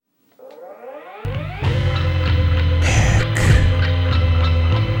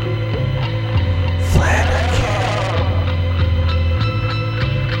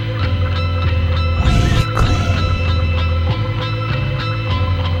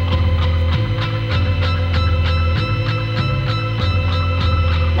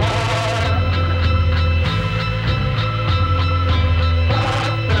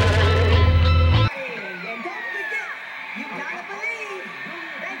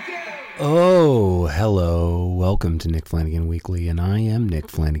Oh, hello. Welcome to Nick Flanagan Weekly, and I am Nick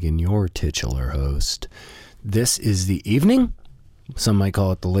Flanagan, your titular host. This is the evening. Some might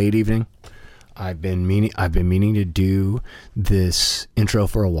call it the late evening. I've been meaning to do this intro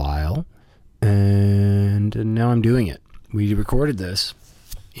for a while, and now I'm doing it. We recorded this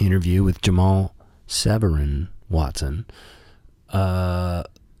interview with Jamal Severin Watson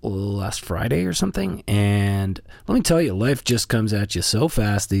last Friday or something, and let me tell you, life just comes at you so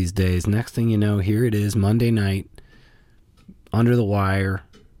fast these days. Next thing you know, here it is, Monday night, under the wire.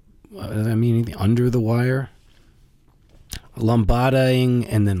 What does that mean? Under the wire? Lambadaing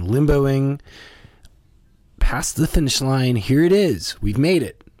and then limboing past the finish line. Here it is. We've made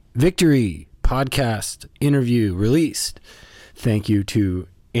it. Victory. Podcast interview released. Thank you to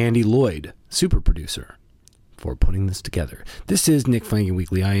Andy Lloyd, super producer, for putting this together. This is Nick Flanagan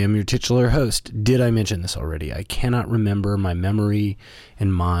Weekly. I am your titular host. Did I mention this already? I cannot remember. My memory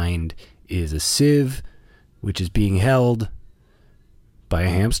and mind is a sieve, which is being held by a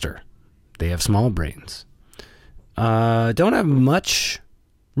hamster. They have small brains. Don't have much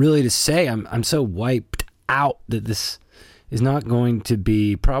really to say. I'm so wiped out that this is not going to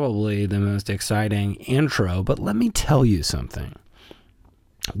be probably the most exciting intro, but let me tell you something.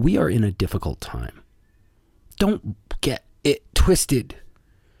 We are in a difficult time. Don't get it twisted.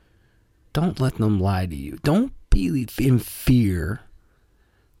 Don't let them lie to you. Don't be in fear,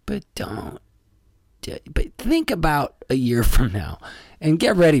 but think about a year from now and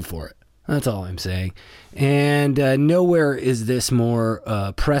get ready for it. That's all I'm saying. And nowhere is this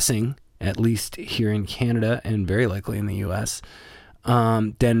more pressing, at least here in Canada and very likely in the U.S.,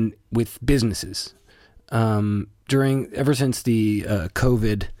 than with businesses. Ever since the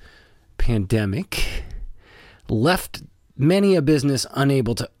COVID pandemic left many a business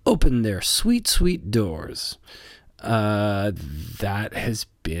unable to open their sweet, sweet doors. That has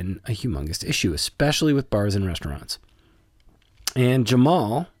been a humongous issue, especially with bars and restaurants. And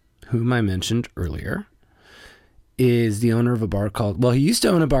Jamal, whom I mentioned earlier, is the owner of a bar called, he used to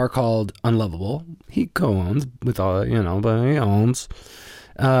own a bar called Unlovable. He co-owns with all, but he owns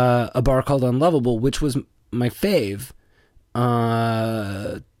a bar called Unlovable, which was my fave.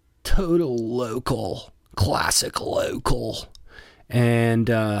 Total local, classic local, and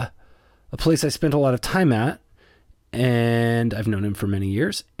a place I spent a lot of time at, and I've known him for many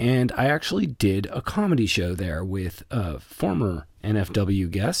years, and I actually did a comedy show there with a former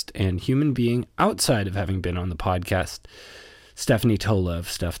NFW guest and human being outside of having been on the podcast, Steph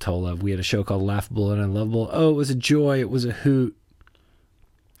Tolev. We had a show called Laughable and Unlovable. Oh, it was a joy. It was a hoot.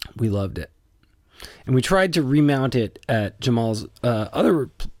 We loved it. And we tried to remount it at Jamal's other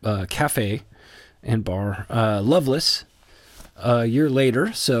cafe and bar, Loveless, a year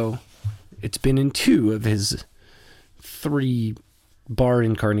later. So it's been in 2 of his 3 bar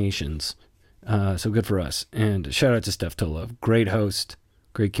incarnations. So good for us. And shout out to Steph Tolev. Great host,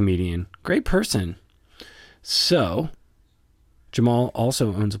 great comedian, great person. So Jamal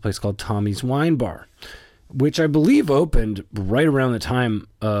also owns a place called Tommy's Wine Bar, which I believe opened right around the time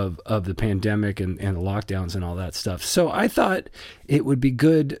of the pandemic and the lockdowns and all that stuff. So I thought it would be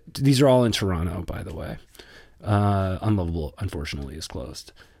good. These are all in Toronto, by the way. Unlovable, unfortunately, is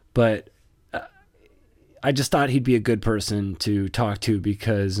closed. But I just thought he'd be a good person to talk to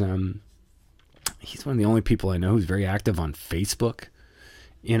because he's one of the only people I know who's very active on Facebook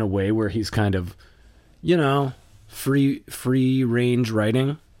in a way where he's kind of, free range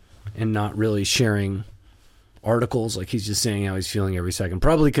writing and not really sharing articles. Like he's just saying how he's feeling every second,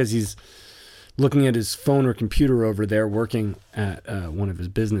 probably because he's looking at his phone or computer over there working at one of his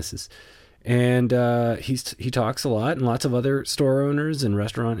businesses. And he talks a lot, and lots of other store owners and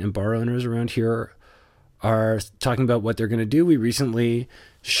restaurant and bar owners around here are talking about what they're going to do. We recently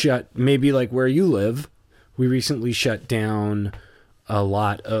maybe like where you live, we recently shut down a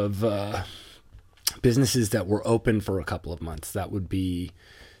lot of businesses that were open for a couple of months. That would be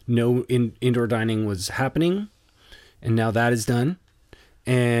no indoor dining was happening, and now that is done,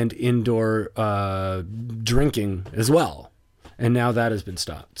 and indoor drinking as well, and now that has been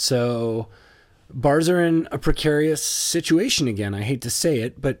stopped. So bars are in a precarious situation again. I hate to say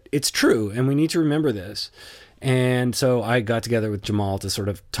it, but it's true, and we need to remember this. And so I got together with Jamal to sort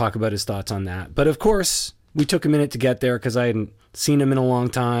of talk about his thoughts on that. But of course, we took a minute to get there because I hadn't seen him in a long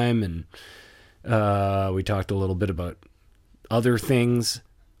time, and we talked a little bit about other things.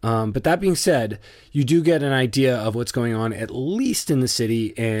 But that being said, you do get an idea of what's going on, at least in the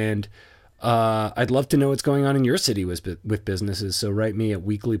city, and I'd love to know what's going on in your city with businesses. So write me at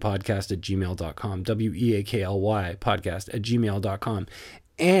weeklypodcast@gmail.com, WEAKLY podcast@gmail.com.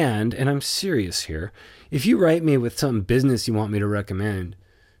 And I'm serious here, if you write me with some business you want me to recommend,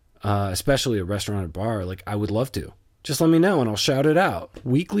 especially a restaurant or bar, like I would love to. Just let me know and I'll shout it out.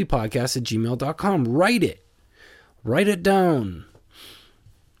 weeklypodcast@gmail.com. Write it down.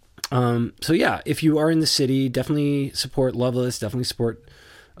 So yeah, if you are in the city, definitely support Loveless, definitely support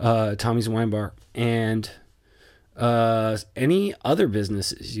Tommy's Wine Bar, and any other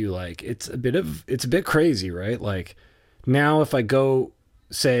businesses you like. It's a bit crazy, right? Like now if I go,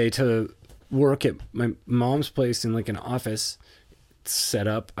 say, to work at my mom's place in like an office set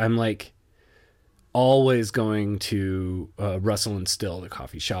up, I'm like always going to Russell and Still, the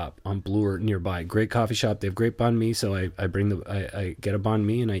coffee shop on Bloor nearby. Great coffee shop. They have great banh mi, so I get a banh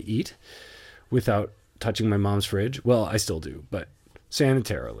mi and I eat without touching my mom's fridge. Well, I still do, but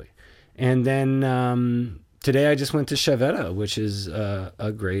sanitarily. And then today I just went to Chavetta, which is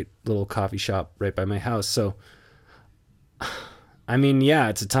a great little coffee shop right by my house. So, I mean, yeah,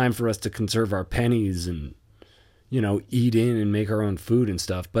 it's a time for us to conserve our pennies and, eat in and make our own food and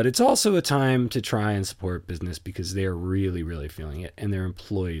stuff. But it's also a time to try and support business because they're really, really feeling it and their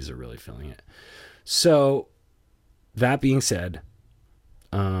employees are really feeling it. So that being said,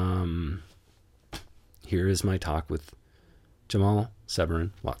 here is my talk with Jamal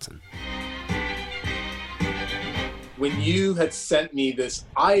Severin Watson. When you had sent me this,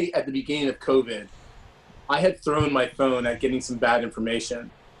 at the beginning of COVID, I had thrown my phone at getting some bad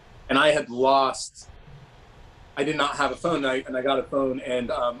information and I did not have a phone, and I got a phone,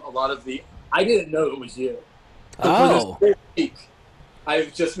 and I didn't know it was you. Oh. For this week,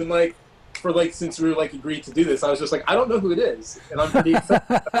 I've just been like, since we were like agreed to do this, I was just like, I don't know who it is, and I'm pretty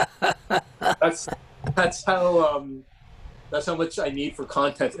excited. That's how much I need for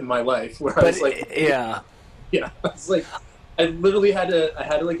content in my life. Where I was like, yeah, I was like, I literally had a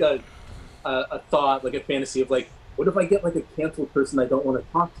thought, like a fantasy of like, what if I get like a canceled person I don't want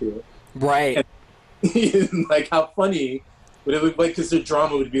to talk to? Right. And, like how funny would it look like? Because the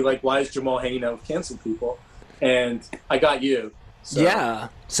drama would be like, why is Jamal hanging out with canceled people? And I got you. So yeah.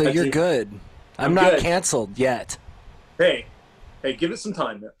 So you're good. I'm not good. Canceled yet. Hey, give it some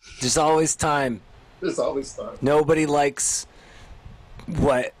time, man. There's always time. There's always time. Nobody likes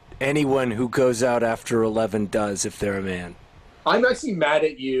what anyone who goes out after 11 does if they're a man. I'm actually mad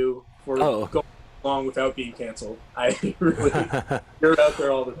at you for going long without being canceled. I really, you're out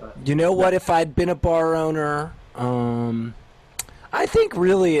there all the time. You know what? If I'd been a bar owner, I think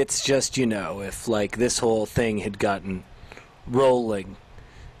really it's just, if like this whole thing had gotten rolling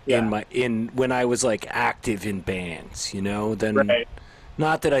when I was like active in bands, then right.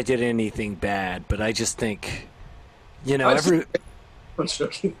 Not that I did anything bad, but I just think, I'm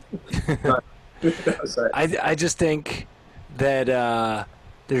joking. I just think that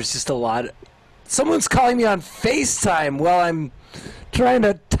there's just a lot. Someone's calling me on FaceTime while I'm trying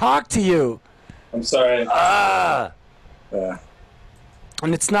to talk to you. I'm sorry. Yeah.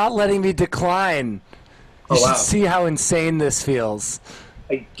 And it's not letting me decline. You should see how insane this feels.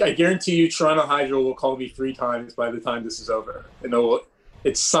 I guarantee you Toronto Hydro will call me 3 times by the time this is over. And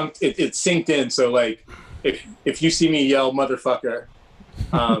it's synced in, so like if you see me yell motherfucker,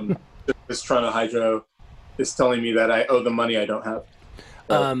 this Toronto Hydro is telling me that I owe them money I don't have.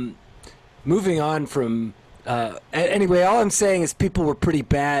 Moving on from anyway, all I'm saying is people were pretty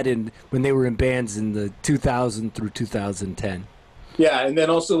bad when they were in bands in the 2000 through 2010. Yeah, and then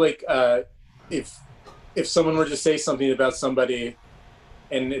also like if someone were to say something about somebody,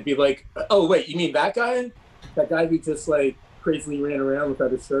 and it'd be like, oh wait, you mean that guy? That guy who just like crazily ran around without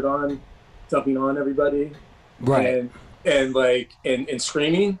his shirt on, jumping on everybody, right? And like and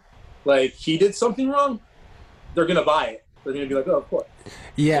screaming, like he did something wrong. They're gonna buy it. They're gonna be like, oh, of course.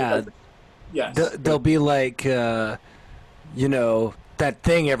 Yeah. Yes. They'll be like, that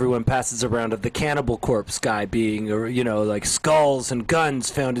thing everyone passes around of the Cannibal Corpse guy being, or, like skulls and guns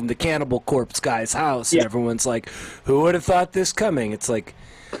found in the Cannibal Corpse guy's house. And everyone's like, who would have thought this coming? It's like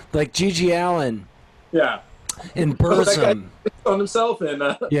Gigi Allen. Yeah. In Burzum. On himself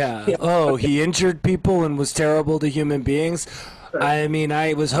and yeah. Oh, he injured people and was terrible to human beings. I mean,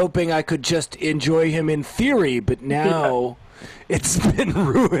 I was hoping I could just enjoy him in theory, but now it's been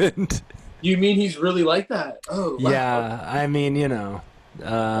ruined. You mean he's really like that? Oh, wow. Yeah. I mean,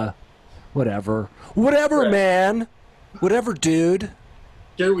 whatever, right. Man, whatever, dude.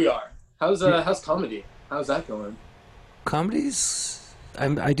 Here we are. How's comedy? How's that going? Comedy's,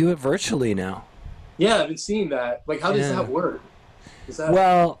 I do it virtually now. Yeah, I've been seeing that. Like, how does that work?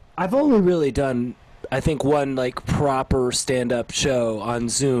 Well, I've only really done, I think, one like proper stand-up show on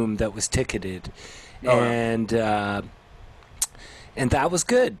Zoom that was ticketed, and that was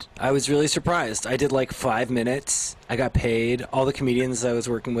good. I was really surprised. I did like 5 minutes. I got paid. All the comedians I was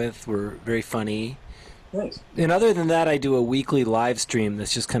working with were very funny, Nice. And other than that, I do a weekly live stream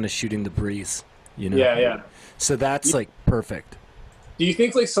that's just kind of shooting the breeze, you know? Yeah, yeah. So that's like perfect. Do you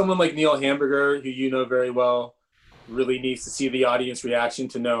think like someone like Neil Hamburger, who you know very well, really needs to see the audience reaction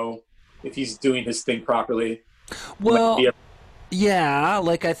to know if he's doing his thing properly? Well, yeah,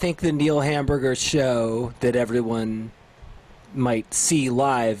 like I think the Neil Hamburger show that everyone might see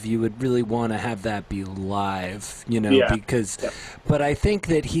live, you would really want to have that be live, you know, Yeah. because, but I think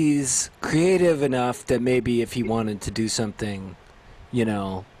that he's creative enough that maybe if he wanted to do something, you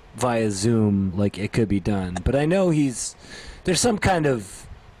know, via Zoom, like it could be done. But I know there's some kind of,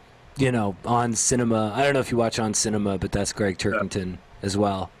 you know, On Cinema. I don't know if you watch On Cinema, but that's Greg Turkington as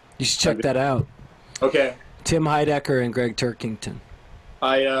well. You should check that out. Okay. Tim Heidecker and Greg Turkington.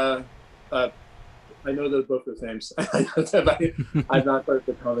 I know those both those names. I've not heard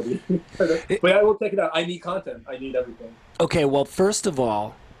the comedy, but I will check it out. I need content. I need everything. Okay, well, first of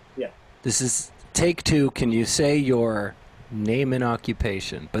all, this is take two. Can you say your name and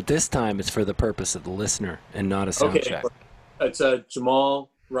occupation? But this time it's for the purpose of the listener and not a sound check. It's Jamal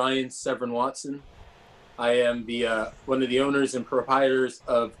Ryan Severin Watson. I am the one of the owners and proprietors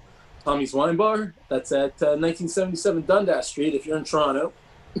of Tommy's Wine Bar. That's at 1977 Dundas Street if you're in Toronto.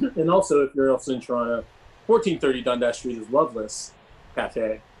 And also, if you're also in Toronto, 1430 Dundas Street is Loveless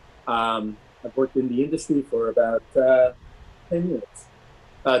Cafe. I've worked in the industry for about 10 years.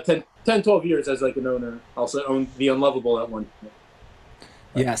 12 years as like an owner. Also owned The Unlovable at one point.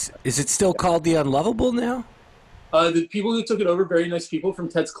 Yes. Is it still called The Unlovable now? The people who took it over, very nice people from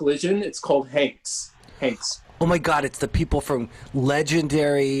Ted's Collision. It's called Hanks. Hanks. Oh my God, it's the people from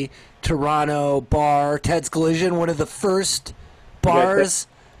legendary Toronto bar, Ted's Collision, one of the first bars.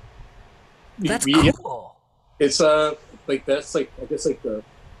 That's cool. It's like that's like I guess like the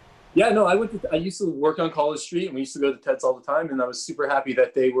I used to work on College Street and we used to go to Ted's all the time and I was super happy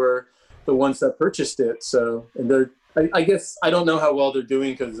that they were the ones that purchased it. So and I guess I don't know how well they're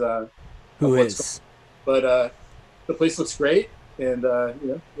doing because but the place looks great and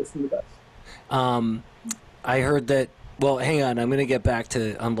it's the best. I heard that. Well, hang on. I'm going to get back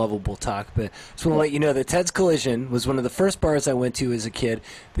to Unlovable talk, but I just want to let you know that Ted's Collision was one of the first bars I went to as a kid.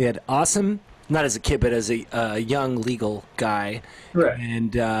 They had awesome, not as a kid, but as a young legal guy. Right.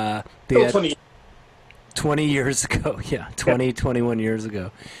 And they had 20 years ago. Yeah, 21 years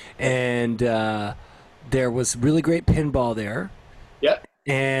ago. And there was really great pinball there. Yeah.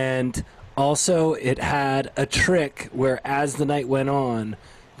 And also it had a trick where as the night went on,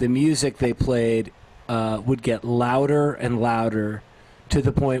 the music they played would get louder and louder to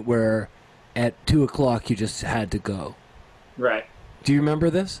the point where at 2 o'clock you just had to go. Right. Do you remember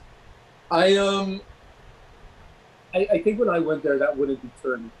this? I think when I went there, that wouldn't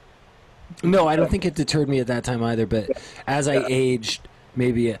deter me. No, I don't think it deterred me at that time either. But as I aged,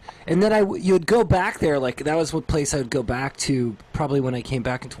 maybe. And then you'd go back there. Like that was one place I would go back to probably when I came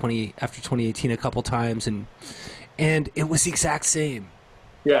back after 2018 a couple times, and it was the exact same.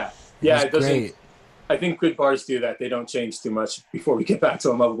 Yeah, it doesn't. Great. I think good bars do that. They don't change too much before we get back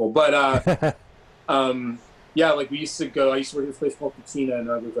to Unlovable. But like we used to go. I used to work at this place called Patina,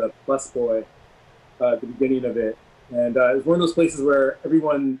 and I was a busboy at the beginning of it. And it was one of those places where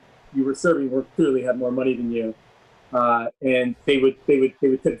everyone you were serving clearly had more money than you, and they would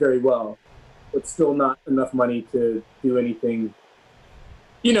tip very well, but still not enough money to do anything.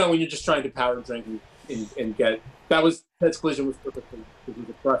 You know, when you're just trying to power drink and get. That was Ted's Collision was perfect because it was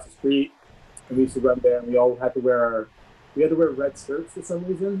across the street. And we used to run there, and we all had to wear red shirts for some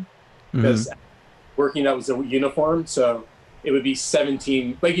reason because working out was a uniform. So it would be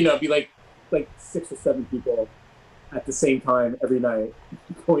 17, it'd be like 6 or 7 people at the same time every night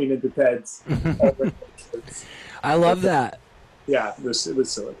going into Ted's. All wearing red shirts. I love that. Yeah, it was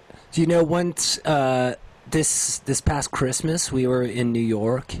silly. Do you know once this past Christmas we were in New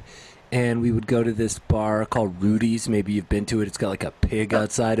York? And we would go to this bar called Rudy's. Maybe you've been to it. It's got like a pig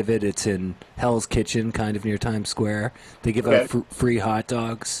outside of it. It's in Hell's Kitchen, kind of near Times Square. They give out free hot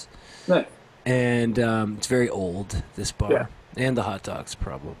dogs. Nice. And it's very old, this bar. Yeah. And the hot dogs,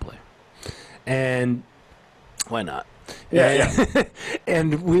 probably. And why not? Yeah.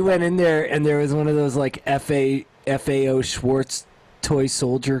 And we went in there, and there was one of those like FAO Schwartz toy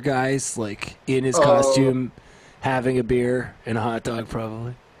soldier guys, like in his costume, having a beer and a hot dog,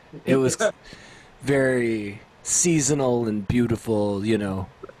 probably. It was very seasonal and beautiful, you know.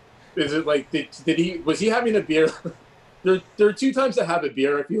 Is it like was he having a beer? there are 2 times to have a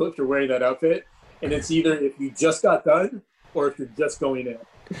beer, I feel, if you're wearing that outfit, and it's either if you just got done or if you're just going in.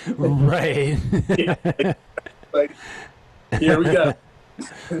 Right. Like, here we go.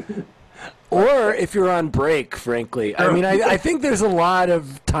 Or if you're on break, frankly. I mean, I think there's a lot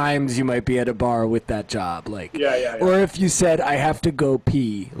of times you might be at a bar with that job. Like, Yeah. Or if you said, I have to go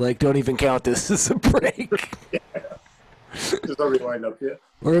pee. Like, don't even count this as a break. Just a rewind up, yeah.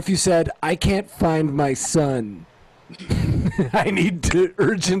 Or if you said, I can't find my son. I need to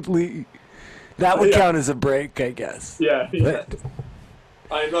urgently. That would count as a break, I guess. Yeah. But,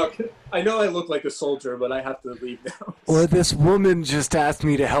 I know I look like a soldier, but I have to leave now. or this woman just asked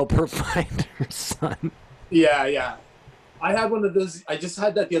me to help her find her son. Yeah. I had one of those. I just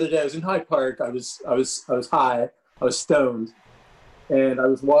had that the other day. I was in Hyde Park. I was high. I was stoned, and I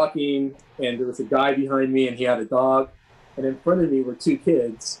was walking, and there was a guy behind me, and he had a dog, and in front of me were two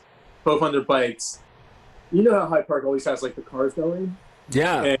kids, both on their bikes. You know how Hyde Park always has like the cars going?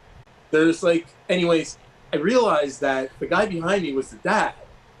 Yeah. And there's like, anyways, I realized that the guy behind me was the dad,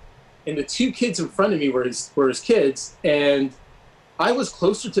 and the two kids in front of me were his kids, and I was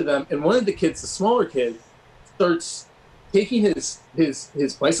closer to them, and one of the kids, the smaller kid, starts taking his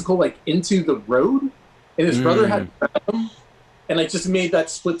bicycle like into the road, and his brother had grabbed him, and I just made that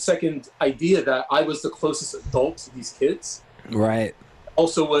split-second idea that I was the closest adult to these kids. Right.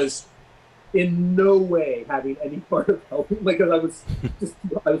 Also was in no way having any part of helping, like, 'cause I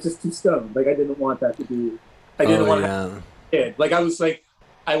was just too stoned. Like, I didn't want that to be. I didn't want to have a kid. Like, I was like,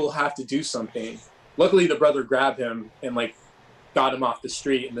 I will have to do something. Luckily, the brother grabbed him and like got him off the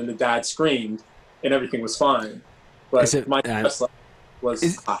street, and then the dad screamed, and everything was fine. But my stress level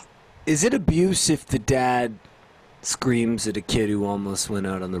was high. Is it abuse if the dad screams at a kid who almost went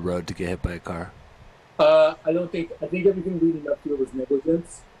out on the road to get hit by a car? I think everything leading up to it was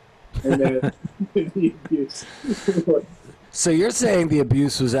negligence, and then the abuse. So you're saying the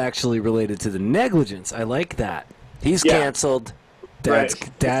abuse was actually related to the negligence. I like that. He's canceled.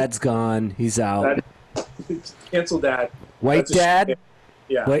 Dad's gone. He's out. Cancel dad. White dad?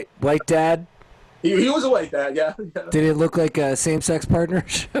 Yeah. White dad? He was a white dad, yeah. Did it look like a same-sex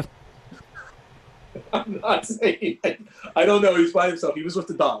partnership? I'm not saying. I don't know. He was by himself. He was with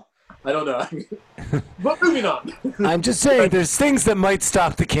the dog. I don't know. But moving on. I'm just saying there's things that might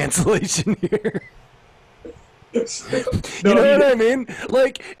stop the cancellation here. You know what I mean?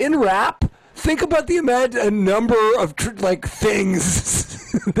 Like, in rap, think about the number of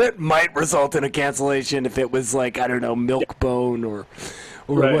things that might result in a cancellation if it was like, I don't know, Milkbone or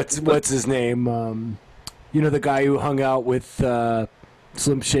right. what's his name? You know, the guy who hung out with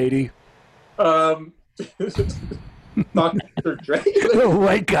Slim Shady? Dr. Dre? The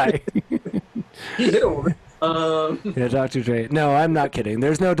white guy. He hit a woman. Yeah, Dr. Dre. No, I'm not kidding.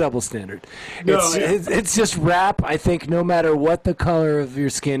 There's no double standard. No, it's just rap. I think no matter what the color of your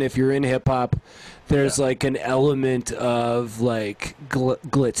skin, if you're in hip hop, there's like an element of like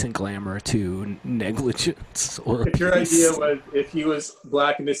glitz and glamour to negligence. Or if your idea was if he was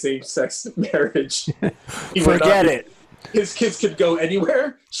black in the same sex marriage, forget it. His kids could go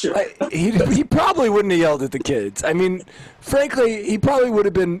anywhere? Sure. He probably wouldn't have yelled at the kids. I mean, frankly, he probably would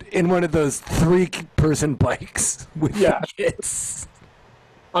have been in one of those 3-person bikes with the kids.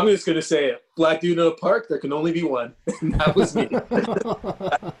 I'm just going to say it. Black dude in a park, there can only be one. And that was me.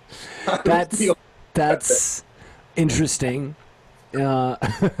 That's interesting.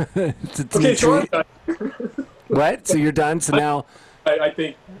 Okay, so I'm done. What? So you're done? So now... I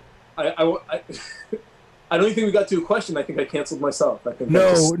think... I don't think we got to a question. I think I canceled myself. I think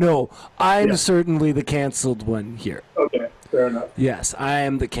No. I'm certainly the canceled one here. Okay, fair enough. Yes, I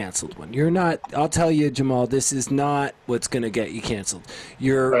am the canceled one. You're not. I'll tell you, Jamal. This is not what's going to get you canceled.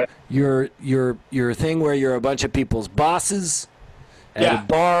 Your thing where you're a bunch of people's bosses at a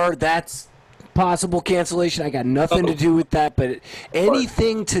bar. That's possible cancellation. I got nothing to do with that. But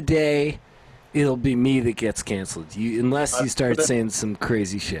anything today, it'll be me that gets canceled. Unless you start saying some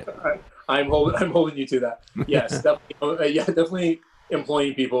crazy shit. I'm holding you to that. Yes, definitely. Definitely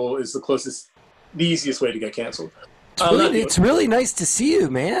employing people is the easiest way to get canceled. It's really nice to see you,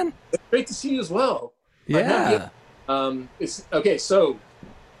 man. It's great to see you as well. Yeah. It's okay. So,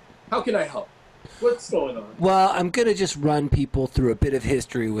 how can I help? What's going on? Well, I'm gonna just run people through a bit of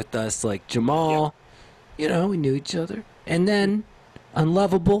history with us, like Jamal. Yeah. You know, we knew each other, and then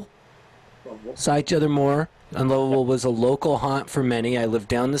Unlovable. Saw each other more. Unlovable was a local haunt for many. I lived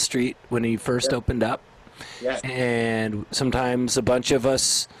down the street when he first opened up. Yeah. And sometimes a bunch of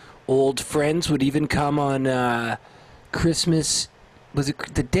us old friends would even come on Christmas. Was it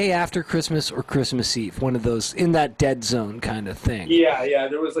the day after Christmas or Christmas Eve? One of those, in that dead zone kind of thing. Yeah.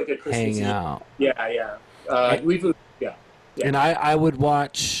 There was like a Christmas Hang Eve. out. Yeah. And I would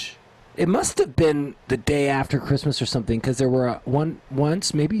watch It must have been the day after Christmas or something, because there were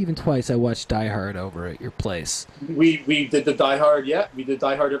once, maybe even twice, I watched Die Hard over at your place. We did the Die Hard. Yeah, we did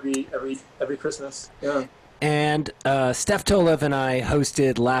Die Hard every Christmas. Yeah. And Steph Tolev and I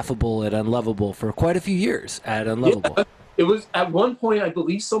hosted Laughable at Unlovable for quite a few years at Unlovable. Yeah, it was at one point, I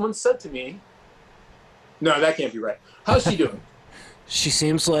believe someone said to me, "No, that can't be right. How's she doing?" She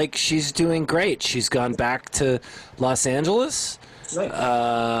seems like she's doing great. She's gone back to Los Angeles. Nice.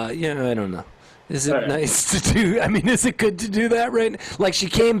 I don't know. Is it nice to do? I mean, is it good to do that right now? Like, she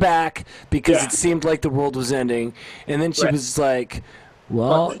came back because it seemed like the world was ending, and then she was like,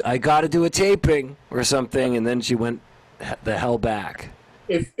 well, I got to do a taping or something, and then she went the hell back.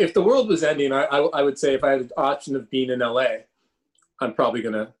 If the world was ending, I would say if I had the option of being in LA, I'm probably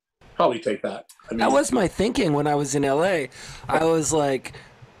going to take that. I mean, that was my thinking when I was in LA. I was like,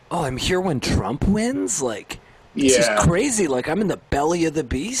 oh, I'm here when Trump wins? Like, this is crazy. Like, I'm in the belly of the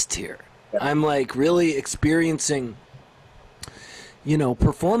beast here. Yeah. I'm like really experiencing,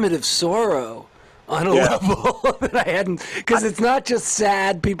 performative sorrow on a level that I hadn't. Because it's not just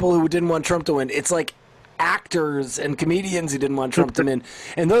sad people who didn't want Trump to win. It's like actors and comedians who didn't want Trump to win.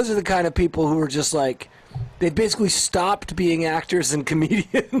 And those are the kind of people who are just like, they basically stopped being actors and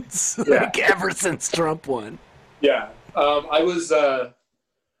comedians like ever since Trump won. Yeah. I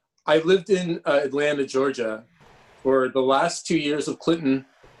lived in Atlanta, Georgia for the last 2 years of Clinton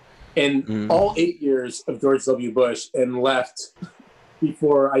and all 8 years of George W. Bush, and left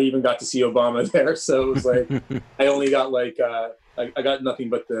before I even got to see Obama there. So it was like, I only got I got nothing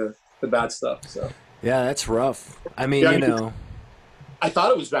but the bad stuff. So yeah, that's rough. I mean, I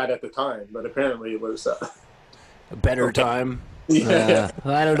thought it was bad at the time, but apparently it was a better time. Yeah.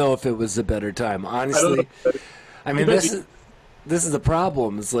 I don't know if it was a better time, honestly. I mean, this is the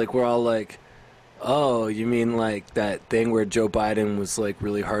problem. It's like we're all like, oh, you mean like that thing where Joe Biden was like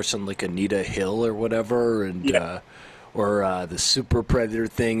really harsh on like Anita Hill or whatever, and or the super predator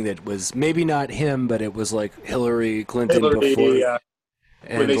thing that was maybe not him, but it was like Hillary Clinton before. Yeah.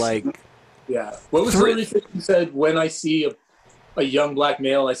 And like, what was Hillary Clinton said? When I see a young black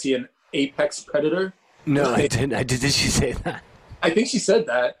male, I see an apex predator. No, I didn't. Did she say that? I think she said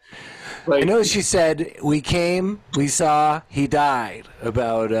that. Like, I know she said, we came, we saw, he died,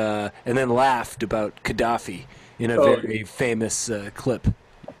 about, and then laughed about Gaddafi in a very famous clip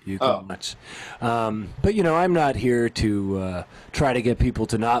you can watch. But, I'm not here to try to get people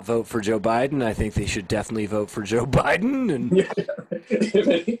to not vote for Joe Biden. I think they should definitely vote for Joe Biden. And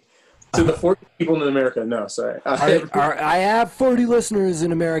to the 40 people in America, no, sorry. I have 40 listeners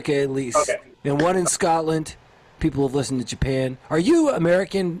in America at least, and one in Scotland. People have listened to Japan. Are you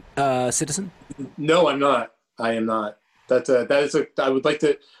American citizen? No, I'm not. I am not. I would like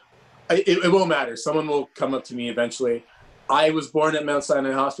to. It won't matter. Someone will come up to me eventually. I was born at Mount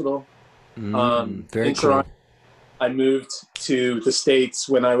Sinai Hospital. Very in cool. Toronto. I moved to the States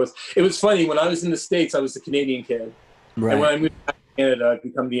when I was. It was funny when I was in the States. I was the Canadian kid, right. And when I moved back to Canada, I've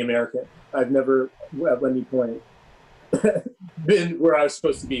become the American. I've never, at any point, been where I was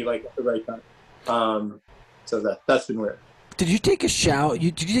supposed to be, like at the right time. So that's been weird. Did you take a shower?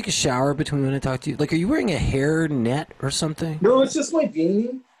 Did you take a shower between when I talked to you? Like, are you wearing a hair net or something? No, it's just my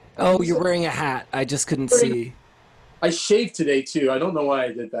beanie. Oh, you're wearing a hat. I just couldn't see. I shaved today too. I don't know why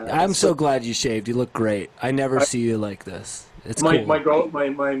I did that. I'm so glad you shaved. You look great. I never see you like this. It's cool. My girl,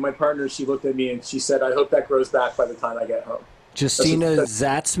 my partner, she looked at me and she said, "I hope that grows back by the time I get home." Justina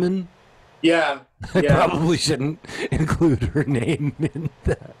Zatzman. Yeah. I probably shouldn't include her name in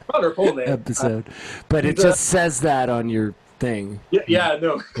the Not her full name. episode, but it just says that on your thing. Yeah,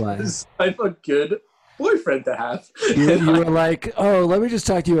 no. I'm a good boyfriend to have. You were like, oh, let me just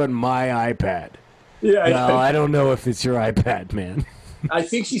talk to you on my iPad. Yeah. Well, I don't know if it's your iPad, man. I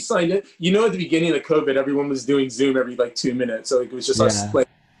think she signed it. At the beginning of COVID, everyone was doing Zoom every 2 minutes. So it was just us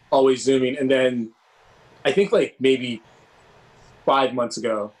always Zooming. And then I think maybe 5 months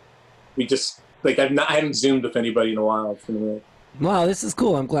ago, we just I haven't Zoomed with anybody in a while. It's been weird. Wow, this is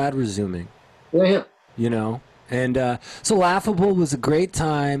cool. I'm glad we're Zooming. Yeah. And so Laughable was a great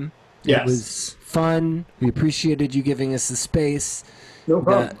time. Yes. It was fun. We appreciated you giving us the space. No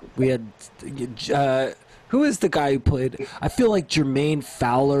problem. We had who is the guy who played? I feel like Jermaine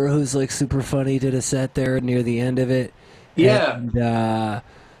Fowler, who's super funny, did a set there near the end of it. Yeah. And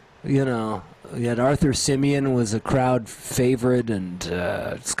we had Arthur Simeon was a crowd favorite, and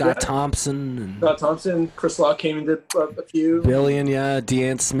Scott Thompson. Chris Lock came and did a few. Billion,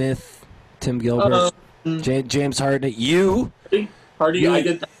 Deanne Smith, Tim Gilbert, James Harden. Hardy, I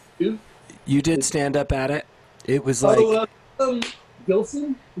did that too. You did stand up at it. It was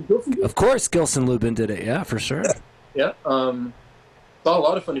Gilson? Of course, Gilson Lubin did it. Yeah, for sure. Yeah. Saw a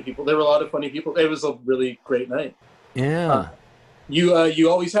lot of funny people. There were a lot of funny people. It was a really great night. Yeah. You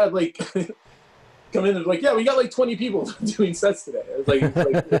always had like come in and like, yeah, we got like 20 people doing sets today. It was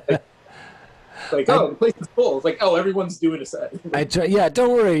like oh, the place is full. It's like, oh, everyone's doing a set. Yeah,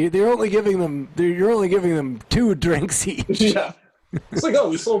 don't worry. You're only giving them 2 drinks each. Yeah. It's like, oh,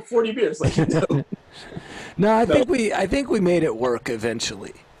 we sold 40 beers. Like, no. No, I think we made it work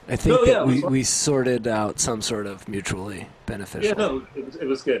eventually. I think we sorted out some sort of mutually beneficial. Yeah, no, it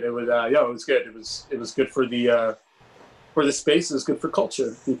was good. It was it was good. It was good for the space. It was good for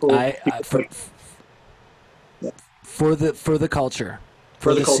culture. For the culture,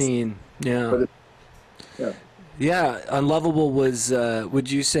 for the scene. Yeah. Yeah, Unlovable was.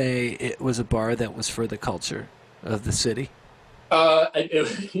 Would you say it was a bar that was for the culture of the city? Yeah.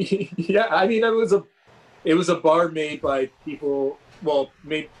 I mean, it was a bar made by people.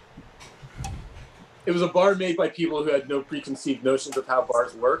 It was a bar made by people who had no preconceived notions of how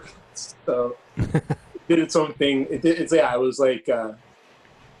bars work. So it did its own thing. It was like, I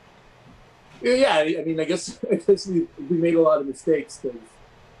mean, I guess we made a lot of mistakes because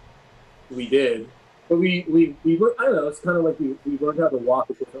we did, but we I don't know. It's kind of like we learned how to walk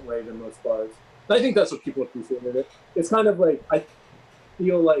a different way than most bars. And I think that's what people appreciated it. It's kind of like, I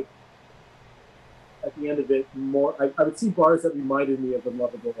feel like at the end of it, more I would see bars that reminded me of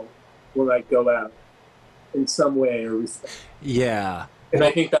Unlovable when I go out in some way or respect. Yeah. And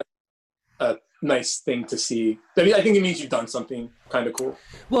I think that's a nice thing to see. I mean, I think it means you've done something kind of cool.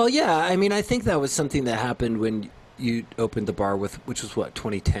 Well, yeah. I mean, I think that was something that happened when you opened the bar which was what,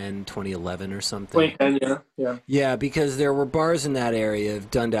 2010, 2011 or something? 2010, yeah. Yeah, because there were bars in that area of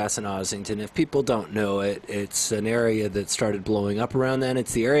Dundas and Ossington. If people don't know it, it's an area that started blowing up around then.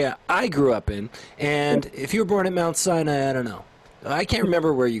 It's the area I grew up in. And if you were born at Mount Sinai, I don't know. I can't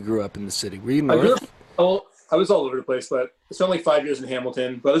remember where you grew up in the city. Were you north? I was all over the place, but I spent like 5 years in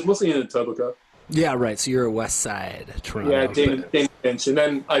Hamilton, but I was mostly in Etobicoke. Yeah, right. So you're a West Side Toronto. Yeah, Damon Finch. And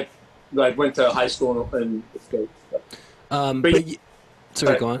then I went to high school in the States.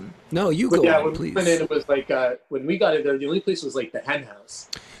 Sorry, go on. No, you go on, please. When we went in, it was like, when we got in there, the only place was like the Hen House.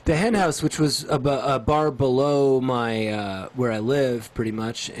 The Hen House, which was a bar below my where I live, pretty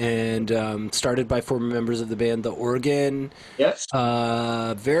much, and started by former members of the band The Organ. Yes.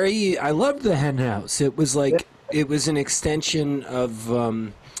 I loved the Hen House. It was like it was an extension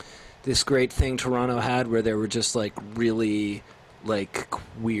of this great thing Toronto had, where there were just like really like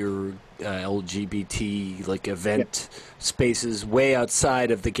queer LGBT like event spaces way outside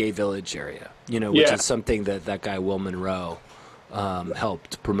of the Gay Village area. Which is something that guy Will Monroe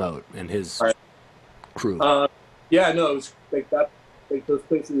helped promote and his crew. No, it was like that, like those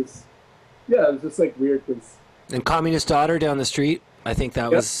places. Yeah, it was just like weird because. And Communist Daughter down the street, I think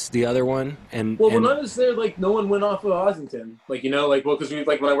that was the other one. And when I was there, like no one went off of Ossington, because we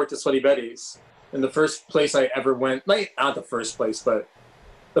when I worked at Sweaty Betty's, and the first place I ever went, like not the first place, but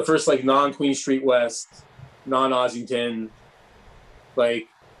the first like non-Queen Street West, non-Ossington, like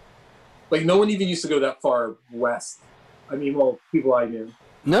no one even used to go that far west. I mean, people I knew.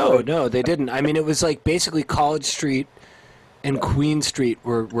 No, they didn't. I mean, it was like basically College Street and Queen Street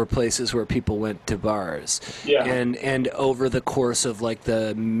were places where people went to bars. Yeah. And over the course of like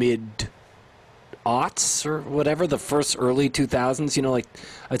the mid-aughts or whatever, the first early 2000s, like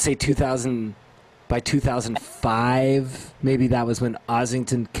I'd say 2000, by 2005, maybe that was when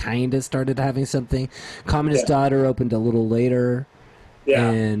Ossington kind of started having something. Communist Daughter opened a little later. Yeah.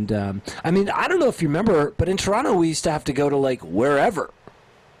 And, I mean, I don't know if you remember, but in Toronto, we used to have to go to, like, wherever.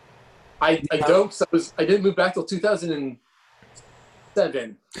 I don't, because I didn't move back till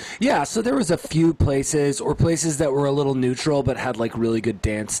 2007. Yeah, so there was a few places, or places that were a little neutral, but had, like, really good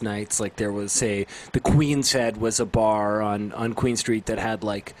dance nights. Like, there was, say, the Queen's Head was a bar on Queen Street that had,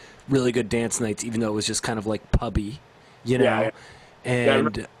 like, really good dance nights, even though it was just kind of, like, pubby, Yeah.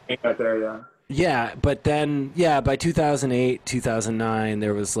 And... I got there, yeah. Yeah, but then, by 2008, 2009,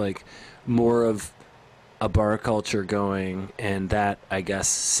 there was, like, more of a bar culture going, and that, I guess,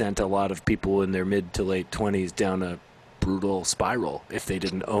 sent a lot of people in their mid to late 20s down a brutal spiral if they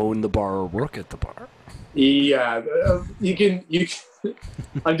didn't own the bar or work at the bar. Yeah, you can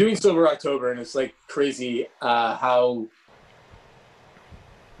I'm doing Sober October, and it's, like, crazy how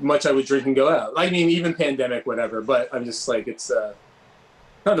much I would drink and go out. I mean, even pandemic, whatever, but I'm just, like, it's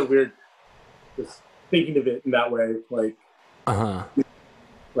kind of weird. Just thinking of it in that way, like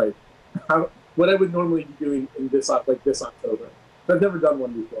what I would normally be doing in this October. I've never done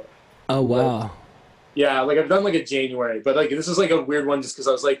one before. Oh wow! Like I've done like a January, but like this is like a weird one just because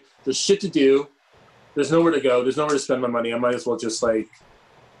I was like, there's shit to do, there's nowhere to go, there's nowhere to spend my money. I might as well just like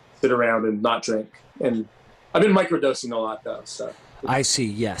sit around and not drink. And I've been microdosing a lot though. So I see.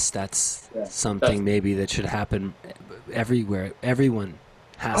 Yes, that's Yeah, something maybe that should happen everywhere. Everyone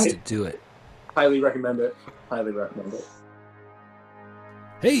has to do it. Highly recommend it. Highly recommend it.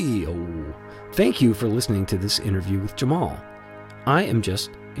 Hey, thank you for listening to this interview with Jamal. I am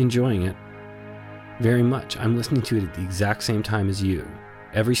just enjoying it very much. I'm listening to it at the exact same time as you.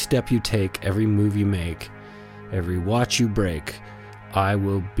 Every step you take, every move you make, every watch you break, I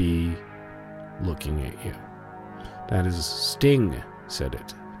will be looking at you. That is Sting said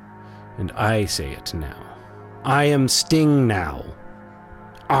it, and I say it now. I am Sting now.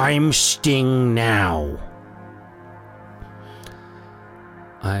 I'm Sting now.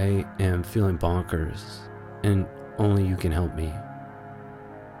 I am feeling bonkers, and only you can help me.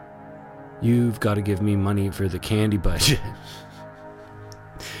 You've got to give me money for the candy budget.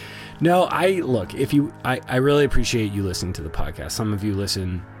 No, I really appreciate you listening to the podcast. Some of you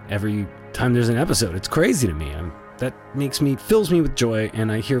listen every time there's an episode. It's crazy to me. That fills me with joy,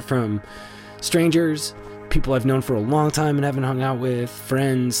 and I hear from strangers, people I've known for a long time and haven't hung out with,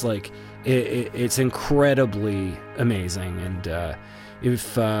 friends. Like it's incredibly amazing. And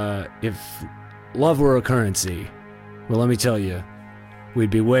if love were a currency, well, let me tell you, we'd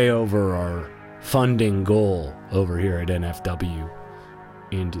be way over our funding goal over here at NFW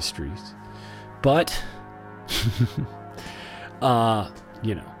Industries. But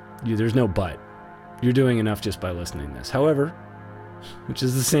there's no but. You're doing enough just by listening to this. However, which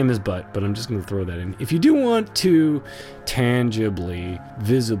is the same as but I'm just going to throw that in. If you do want to tangibly,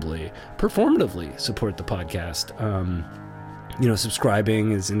 visibly, performatively support the podcast,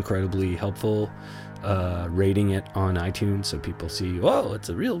 subscribing is incredibly helpful. Rating it on iTunes so people see, oh, it's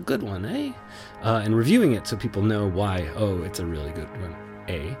a real good one, eh? And reviewing it so people know why, oh, it's a really good one,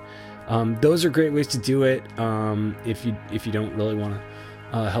 eh? Those are great ways to do it. If you don't really want to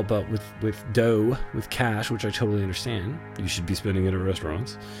help out with dough, with cash, which I totally understand. You should be spending it at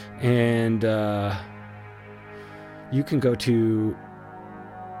restaurants. And you can go to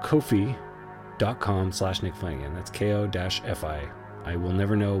Ko-fi.com/Nick Flanagan. That's Ko-Fi. I will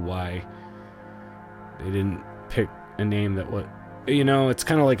never know why they didn't pick a name that it's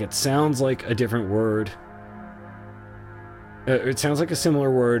kind of like, it sounds like a different word. It sounds like a similar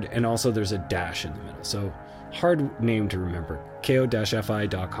word, and also there's a dash in the middle. So hard name to remember.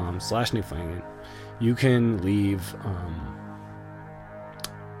 Ko-fi.com/Nick Flanagan. You can leave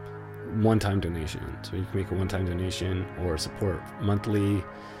one-time donation. So you can make a one-time donation or support monthly.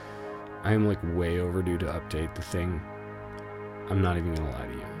 I am way overdue to update the thing. I'm not even gonna lie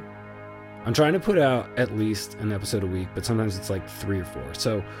to you. I'm trying to put out at least an episode a week, but sometimes it's 3 or 4.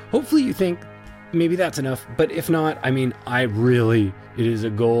 So hopefully you think maybe that's enough. But if not, it is a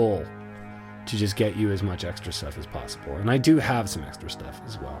goal to just get you as much extra stuff as possible. And I do have some extra stuff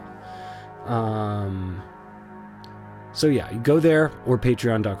as well. So yeah, you go there or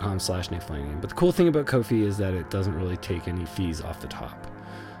patreon.com/Nick Flanagan. But the cool thing about Ko-fi is that it doesn't really take any fees off the top.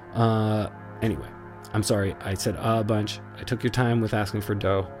 Anyway, I'm sorry. I said a bunch. I took your time with asking for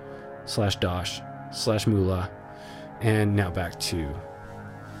dough/dosh/moolah. And now back to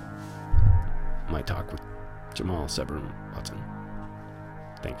my talk with Jamal Sebram Watson.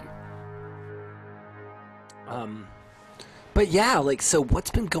 Thank you. But yeah, so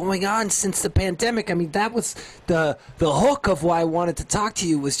what's been going on since the pandemic? That was the hook of why I wanted to talk to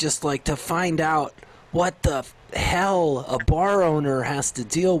you, was just to find out what the hell a bar owner has to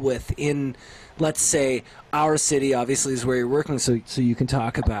deal with in, let's say, our city. Obviously is where you're working, so you can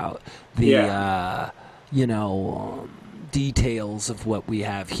talk about the details of what we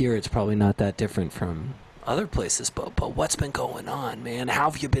have here. It's probably not that different from other places, but what's been going on, man?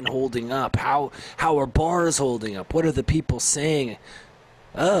 How have you been holding up? How are bars holding up? What are the people saying?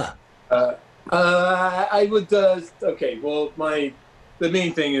 I would okay, well, the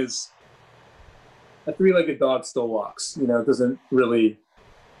main thing is a three-legged dog still walks. It doesn't really,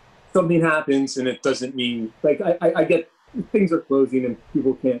 something happens and it doesn't mean, I get things are closing and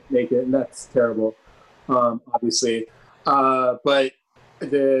people can't make it, and that's terrible, obviously, but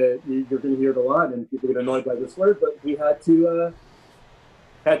you're going to hear it a lot, and people get annoyed by this word. But we had to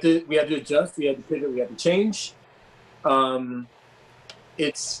adjust. We had to pivot. We had to change.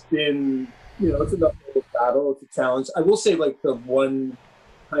 It's been, it's an uphill battle. It's a challenge. I will say, the one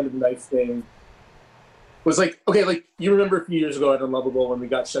kind of nice thing was you remember a few years ago at Unlovable when we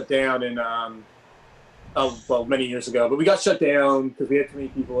got shut down, and many years ago, but we got shut down because we had too many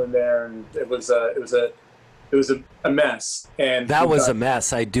people in there, and it was a mess. And that was a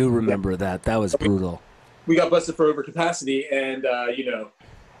mess. I do remember that. That was brutal. We got busted for overcapacity, and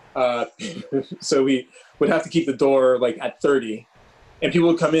so we would have to keep the door at 30, and people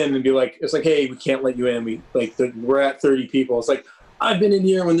would come in and be like, it's hey, we can't let you in. We're at 30 people. It's I've been in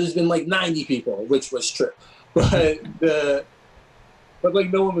here when there's been like 90 people, which was true. But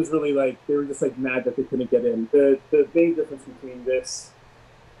like no one was really like, they were just like mad that they couldn't get in. The main difference between this,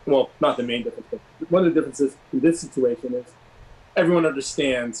 well, not the main difference, but one of the differences in this situation is everyone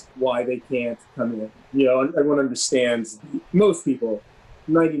understands why they can't come in. You know, everyone understands, most people,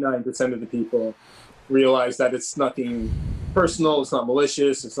 99% of the people realize that it's nothing personal, it's not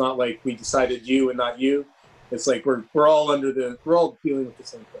malicious, it's not like we decided you and not you. It's like we're all dealing with the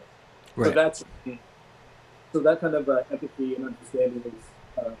same thing. Right. So that kind of empathy and understanding is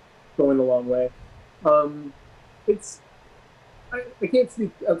going a long way. I can't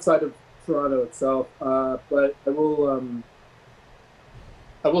speak outside of Toronto itself, but I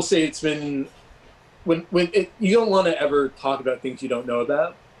will say it's been you don't want to ever talk about things you don't know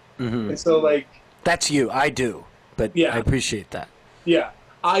about, and so like that's you. I do, but yeah, I appreciate that. Yeah,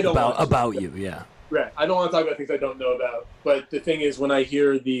 I don't about you. Yeah. Right. I don't want to talk about things I don't know about. But the thing is, when I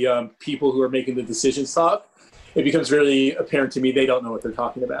hear the people who are making the decisions talk, it becomes really apparent to me they don't know what they're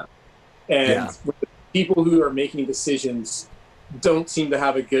talking about. And when the people who are making decisions don't seem to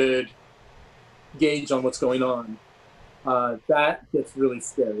have a good gauge on what's going on, that gets really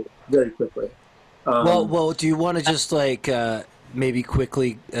scary very quickly. Well, do you want to just like maybe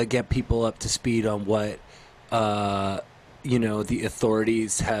quickly get people up to speed on what the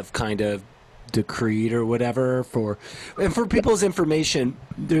authorities have kind of decreed or whatever for people's information?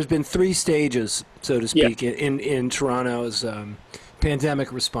 There's been 3 stages, so to speak, in Toronto's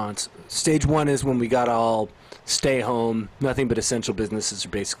pandemic response. Stage 1 is when we got all stay home, nothing but essential businesses are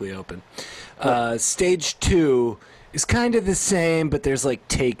basically open. Stage 2 is kind of the same, but there's like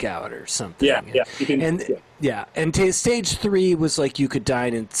takeout or something. And stage 3 was like you could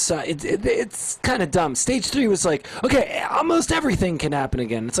dine inside. It's kind of dumb. Stage 3 was like, okay, almost everything can happen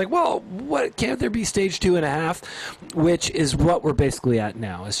again. It's like, well, what can't there be stage 2.5, which is what we're basically at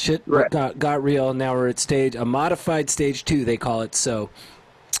now. As shit got real, now we're at a modified stage 2, they call it. So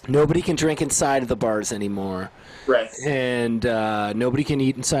nobody can drink inside of the bars anymore, right? And nobody can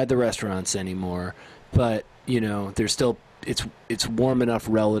eat inside the restaurants anymore. But there's still it's warm enough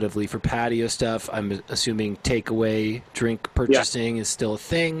relatively for patio stuff. I'm assuming takeaway drink purchasing is still a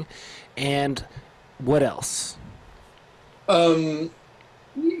thing. And what else? Yeah,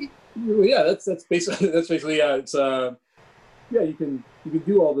 that's basically it's you can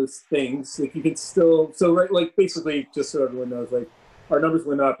do all those things. Like you can still like basically just so everyone knows, like our numbers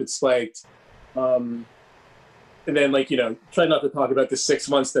went up. It's spiked. And then try not to talk about the 6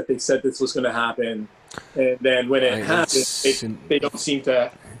 months that they said this was going to happen. And then when it happens, they don't seem to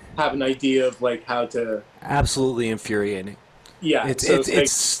have an idea of like how to. Absolutely infuriating. Yeah,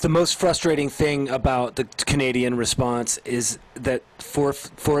 it's the most frustrating thing about the Canadian response is that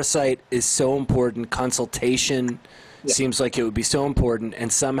foresight is so important. Consultation seems like it would be so important,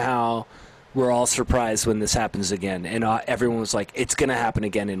 and somehow we're all surprised when this happens again. And everyone was like, "It's going to happen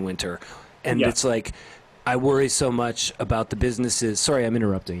again in winter," and it's like. I worry so much about the businesses. Sorry, I'm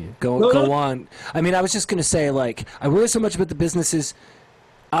interrupting you. Go on. I mean, I was just going to say, like, I worry so much about the businesses.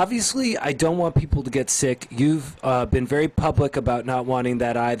 Obviously, I don't want people to get sick. You've been very public about not wanting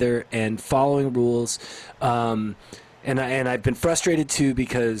that either and following rules. And I've been frustrated, too,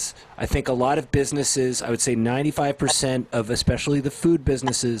 because I think a lot of businesses, I would say 95% of especially the food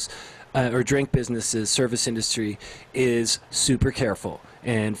businesses or drink businesses, service industry, is super careful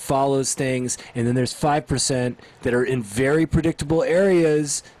and follows things, and then there's 5% that are in very predictable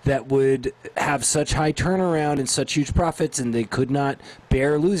areas that would have such high turnaround and such huge profits, and they could not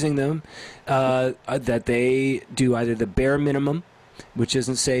bear losing them, that they do either the bare minimum, which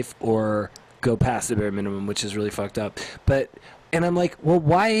isn't safe, or go past the bare minimum, which is really fucked up. And I'm like, well,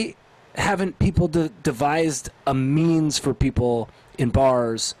 why haven't people devised a means for people in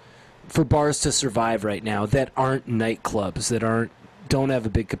bars, for bars to survive right now that aren't nightclubs, that don't have a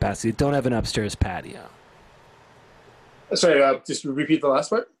big capacity, don't have an upstairs patio? Sorry, just repeat the last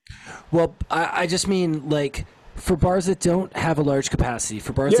part. Well, I just mean like for bars that don't have a large capacity,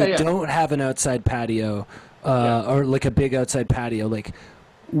 for bars that don't have an outside patio, or like a big outside patio, like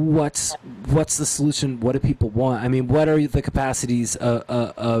what's the solution? What do people want? I mean, what are the capacities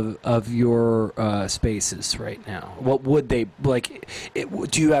of your spaces right now? What would they like?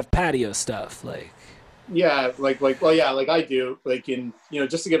 Do you have patio stuff like? Yeah, like I do. Like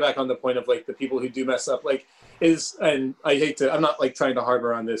just to get back on the point of like the people who do mess up, and I hate to, I'm not like trying to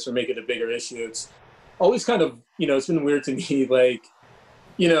harbor on this or make it a bigger issue. It's always kind of, it's been weird to me, like,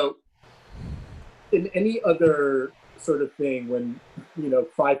 in any other sort of thing when,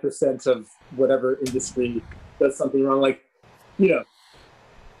 5% of whatever industry does something wrong, like, if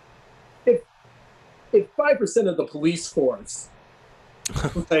 5% of the police force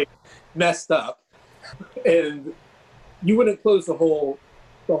like messed up, and you wouldn't close all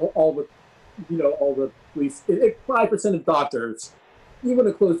the, all the police. 5% of doctors, you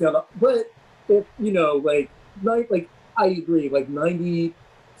wouldn't close down. But if like I agree, like 97%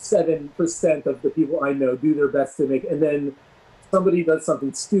 of the people I know do their best to make, and then somebody does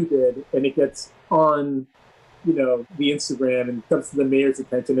something stupid and it gets on, the Instagram and comes to the mayor's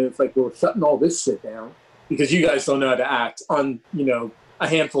attention, and it's like, we're shutting all this shit down because you guys don't know how to act on, a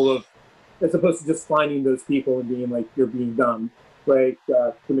handful of, as opposed to just finding those people and being like, you're being dumb, like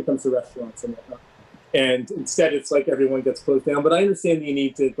when it comes to restaurants and whatnot. And instead, it's like everyone gets closed down. But I understand you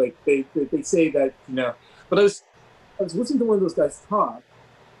need to, like, they say that, But I was listening to one of those guys talk,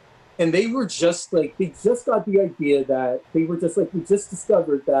 and they were just like, they just got the idea that they were just like, we just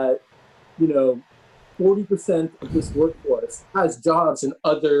discovered that, 40% of this workforce has jobs in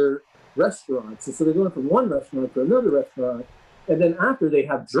other restaurants. And so they're going from one restaurant to another restaurant. And then after they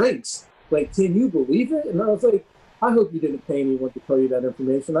have drinks, like, can you believe it? And I was like, I hope you didn't pay anyone to tell you that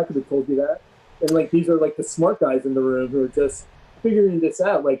information. I could have told you that. And like, these are like the smart guys in the room who are just figuring this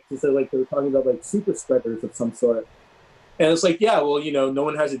out. Like, they were talking about like super spreaders of some sort. And it's like, yeah, well, no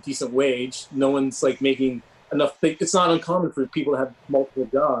one has a decent wage. No one's like making enough. It's not uncommon for people to have multiple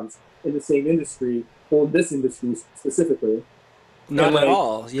jobs in the same industry. Well, in this industry specifically. Not at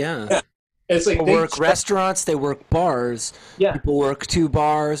all, yeah. It's like they work restaurants, they work bars. Yeah. People work 2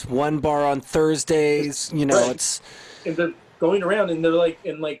 bars, 1 bar on Thursdays. Right. It's. And they're going around, and they're like,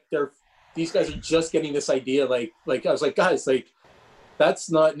 these guys are just getting this idea. Like I was like, guys, like,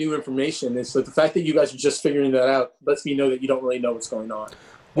 that's not new information. It's like the fact that you guys are just figuring that out lets me know that you don't really know what's going on.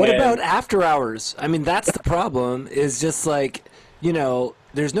 What about after hours? I mean, that's the problem. Is just like,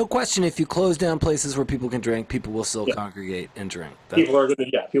 there's no question if you close down places where people can drink, people will still congregate and drink. People are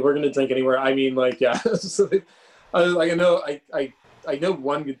gonna drink anywhere. I mean, like, yeah. So, I know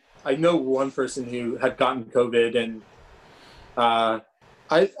one person who had gotten COVID, and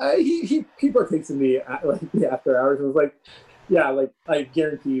he partakes in the after hours, and was like, yeah, like, I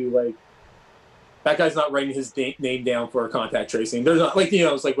guarantee you, like, that guy's not writing his name down for contact tracing. They're not, like,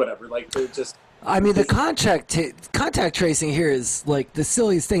 it's like, whatever, like, they're just. I mean, the contact tracing here is like the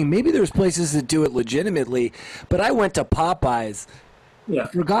silliest thing. Maybe there's places that do it legitimately, but I went to Popeyes. Yeah.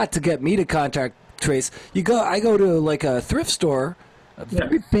 Forgot to get me to contact trace. I go to like a thrift store, a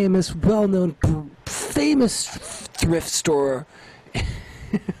very famous, well-known, famous thrift store,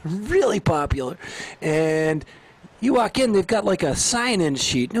 really popular, and you walk in, they've got like a sign-in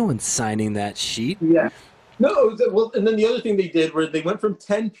sheet. No one's signing that sheet. Yeah. No, well, and then the other thing they did where they went from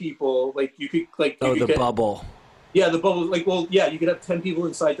 10 people, like, you could, like, bubble. Yeah, the bubble, like, well, yeah, you could have 10 people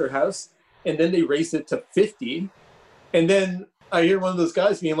inside your house, and then they raised it to 50, and then I hear one of those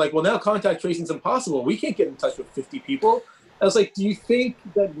guys being like, well, now contact tracing is impossible. We can't get in touch with 50 people. I was like, do you think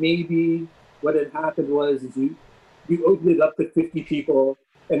that maybe what had happened was you opened it up to 50 people,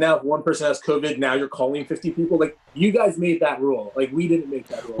 and now if one person has COVID, now you're calling 50 people? Like, you guys made that rule. Like, we didn't make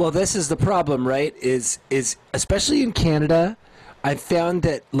that rule. Well, this is the problem, right? Is especially in Canada, I found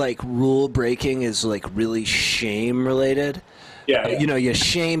that, like, rule breaking is, like, really shame related. Yeah. You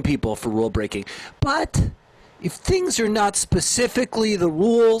shame people for rule breaking. But if things are not specifically the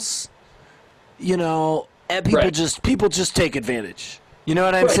rules, people just take advantage. You know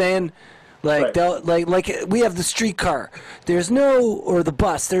what I'm saying? Like we have the streetcar. Or the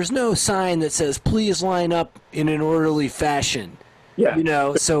bus. There's no sign that says please line up in an orderly fashion.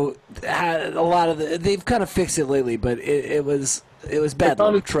 Yeah. So a lot of they've kind of fixed it lately, but it was bad.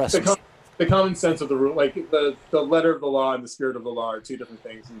 Trust me. The common sense of the rule, like the letter of the law and the spirit of the law, are two different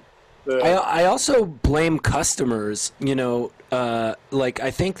things. And I also blame customers. I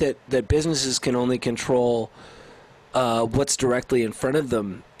think that businesses can only control what's directly in front of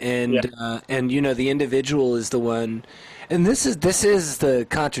them, and the individual is the one, and this is the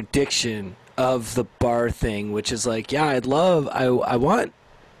contradiction of the bar thing, which is like, I want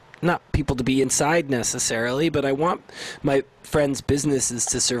not people to be inside necessarily, but I want my friends' businesses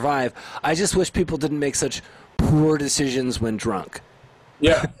to survive. I just wish people didn't make such poor decisions when drunk.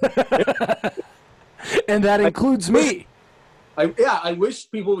 Yeah. And that includes me. I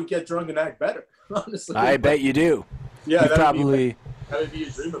wish people would get drunk and act better. Honestly, I bet you do. Yeah, that would be a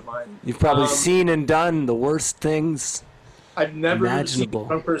dream of mine. You've probably seen and done the worst things. I've never seen a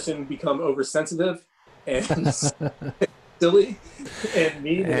drunk person become oversensitive and silly and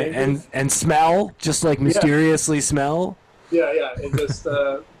mean and smell, just like mysteriously smell. Yeah, and just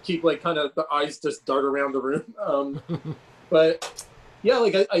keep like kind of the eyes just dart around the room. But yeah,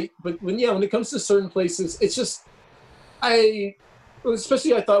 like when it comes to certain places, it's just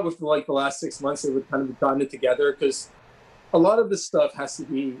especially I thought with like the last 6 months they would kind of have gotten it together, because a lot of this stuff has to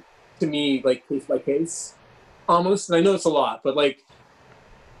be, to me, like case by case, almost. And I know it's a lot, but like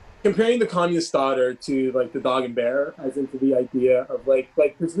comparing the communist daughter to like the dog and bear, as into the idea of like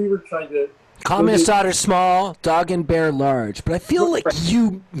because we were trying to. Communist daughter small, dog and bear large. But I feel like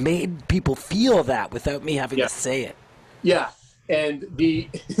you made people feel that without me having to say it. Yeah, and the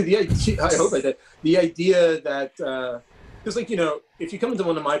idea, I hope I did. The idea that because like if you come into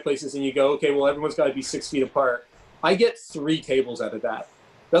one of my places and you go, okay, well everyone's got to be 6 feet apart. I get 3 tables out of that.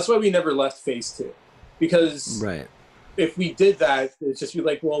 That's why we never left phase 2, because if we did that, it's just be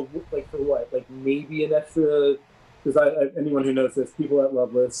like, well, like for what? Like maybe an extra, because anyone who knows this, people at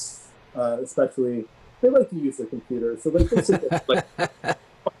Loveless, especially, they like to use their computer. So like they sit there like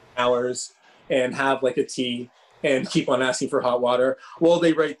hours and have like a tea and keep on asking for hot water while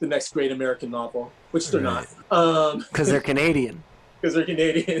they write the next great American novel, which they're not. Because they're Canadian. Because they're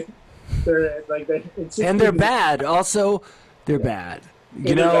Canadian. They're like and they're bad. Also, they're bad.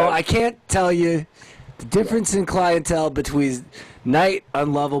 You know, I can't tell you the difference in clientele between night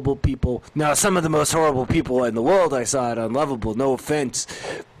unlovable people. Now, some of the most horrible people in the world I saw at Unlovable. No offense.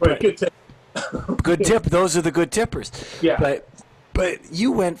 But good tip. Good tip. Those are the good tippers. Yeah. But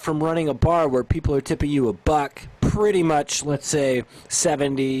you went from running a bar where people are tipping you $1, pretty much, let's say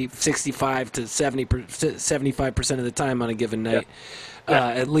 65 to 75% of the time on a given night,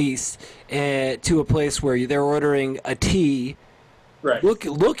 at least, to a place where they're ordering a tea. Right.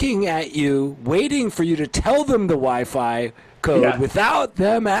 Looking at you, waiting for you to tell them the Wi-Fi code without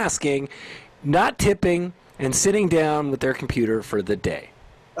them asking, not tipping, and sitting down with their computer for the day.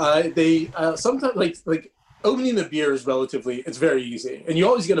 They sometimes like opening the beer is it's very easy, and you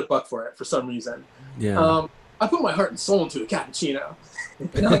always get $1 for it for some reason. Yeah. I put my heart and soul into a cappuccino.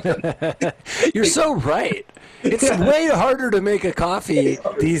 You're so right. It's way harder to make a coffee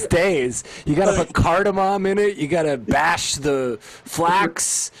these days. You got to put cardamom in it. You got to bash the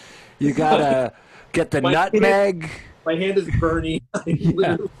flax. You got to get the nutmeg. My hand is burning. You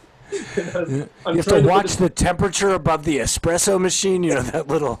have to watch the temperature above the espresso machine. You know, that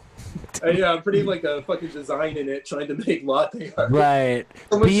little... Yeah, I'm putting like a fucking design in it, trying to make latte art. Right.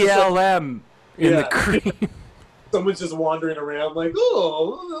 BLM in the cream. Someone's just wandering around like,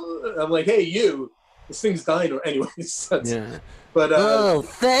 oh, I'm like, hey, you, this thing's dying. Anyways, but oh,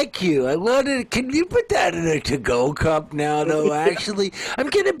 thank you. I love it. Can you put that in a to-go cup now, though? Actually, I'm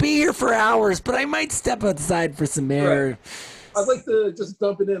gonna be here for hours, but I might step outside for some air. Right. I'd like to just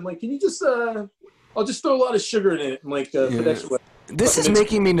dump it in. Like, can you just? I'll just throw a lot of sugar in it, and like put extra. This is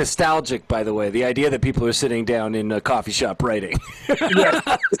making me nostalgic, by the way, the idea that people are sitting down in a coffee shop writing.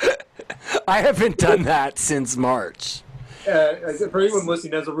 I haven't done that since March. For anyone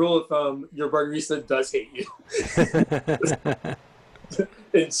listening, as a rule of thumb, your barista does hate you.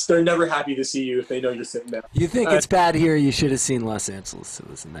 They're never happy to see you if they know you're sitting down. You think it's bad here, you should have seen Los Angeles. It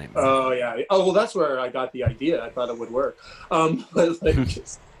was a nightmare. Oh, yeah. Oh, well, that's where I got the idea. I thought it would work.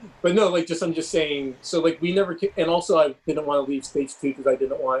 But no, like, I'm just saying, so, like, we never, and also I didn't want to leave stage 2 because I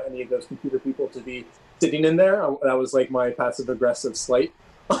didn't want any of those computer people to be sitting in there. That was, like, my passive-aggressive slight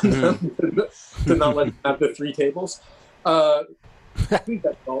on them, to not let them have the 3 tables. I think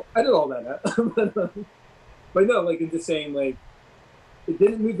that's all. I did all that. But no, like, I'm just saying, like, it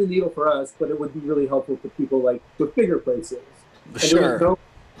didn't move the needle for us, but it would be really helpful for people, like, with bigger places. And sure.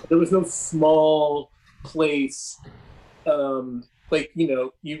 There was no small place, like, you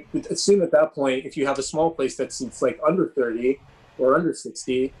would assume at that point, if you have a small place that seats like under 30 or under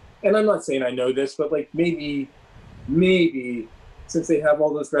 60, and I'm not saying I know this, but like maybe since they have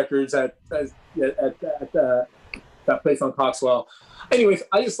all those records at that place on Coxwell. Anyways,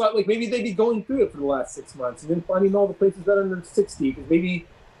 I just thought like maybe they'd be going through it for the last 6 months and then finding all the places that are under 60, because maybe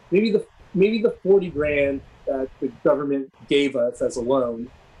the $40,000 that the government gave us as a loan,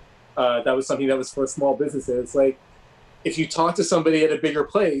 that was something that was for small businesses. Like, if you talk to somebody at a bigger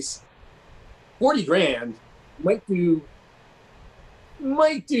place, $40,000 might do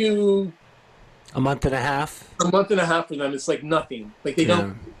a month and a half. A month and a half for them. It's like nothing. Like they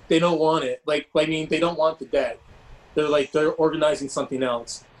don't want it. Like, I mean, they don't want the debt. They're organizing something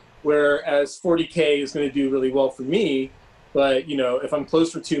else. Whereas $40,000 is going to do really well for me. But, if I'm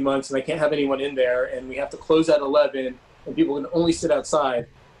closed for 2 months and I can't have anyone in there and we have to close at 11 and people can only sit outside,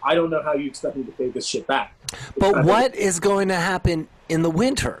 I don't know how you expect me to pay this shit back. But what is going to happen in the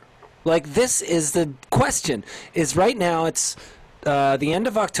winter? Like, this is the question. Is right now it's the end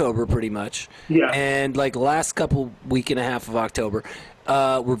of October pretty much. Yeah. And like the last week and a half of October.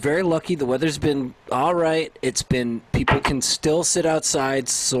 We're very lucky. The weather's been all right. People can still sit outside,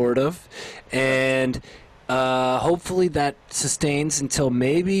 sort of. And hopefully that sustains until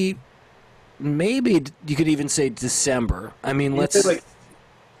maybe maybe you could even say December. I mean, let's like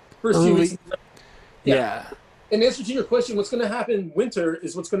first few weeks. Yeah. In answer to your question, what's going to happen winter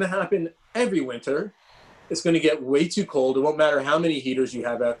is what's going to happen every winter. It's going to get way too cold. It won't matter how many heaters you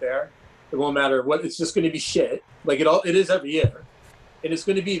have out there. It won't matter what. It's just going to be shit, like it is every year, and it's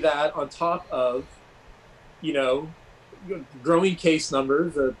going to be that on top of, growing case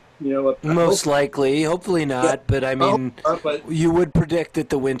numbers. Most likely, hopefully not. Yeah. But I mean, you would predict that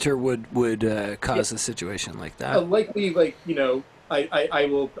the winter would cause a situation like that. Likely, I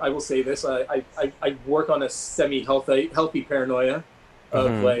will say this. I work on a semi-healthy paranoia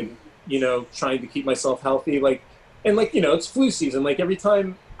of trying to keep myself healthy. It's flu season. Like every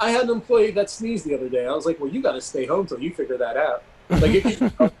time I had an employee that sneezed the other day, I was like, well, you got to stay home till you figure that out. Like if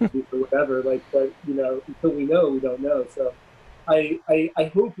you or whatever, but until we know, we don't know. So I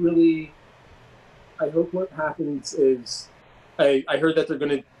hope what happens is I heard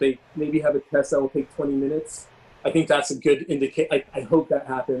that they maybe have a test that will take 20 minutes. I think that's a good indicator. I hope that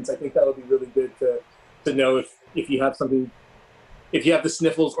happens. I think that would be really good to know if you have something, if you have the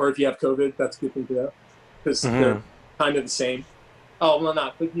sniffles or if you have COVID. That's a good thing to know because they're kind of the same. Oh, well,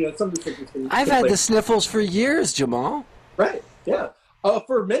 not, but some of the symptoms. I've had the sniffles for years, Jamal. Right. Yeah.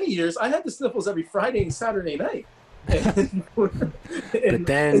 For many years, I had the sniffles every Friday and Saturday night. But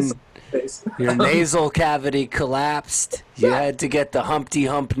then your nasal cavity collapsed. You had to get the Humpty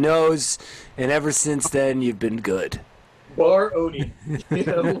Hump nose, and ever since then, you've been good. Bar Oni.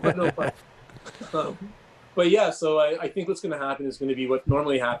 But yeah, so I think what's going to happen is going to be what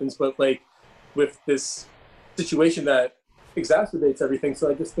normally happens, but with this situation that exacerbates everything.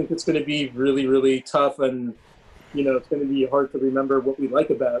 So I just think it's going to be really, really tough, and it's going to be hard to remember what we like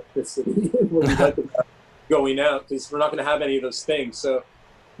about this city and what we like about going out, because we're not going to have any of those things. So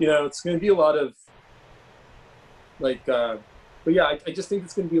it's going to be a lot of but yeah, I just think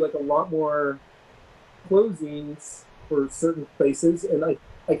it's going to be a lot more closings for certain places, and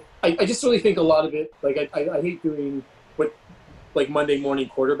I just really think a lot of it, I hate doing what Monday morning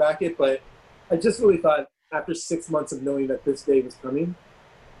quarterback it, but I just really thought after 6 months of knowing that this day was coming,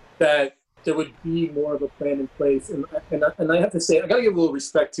 that there would be more of a plan in place. And I have to say, I got to give a little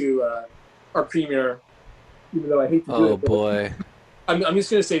respect to our premier, even though I hate to do it. Oh, boy. I'm just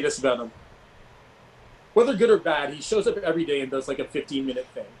going to say this about him. Whether good or bad, he shows up every day and does a 15-minute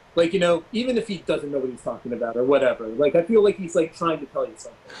thing. Even if he doesn't know what he's talking about or whatever. I feel like he's trying to tell you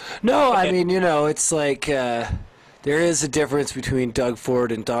something. No, I mean, it's there is a difference between Doug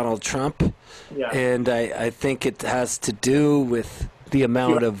Ford and Donald Trump. Yeah. And I think it has to do with the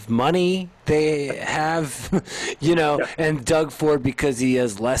amount of money they have, and Doug Ford, because he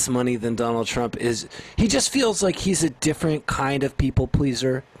has less money than Donald Trump, he just feels like he's a different kind of people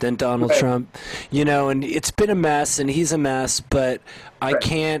pleaser than Donald Trump, and it's been a mess and he's a mess, but I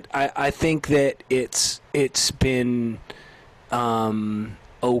think that it's been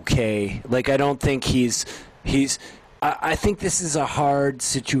okay. I don't think I think this is a hard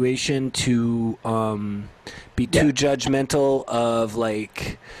situation to be too judgmental of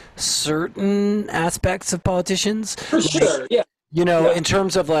certain aspects of politicians. For sure, yeah. In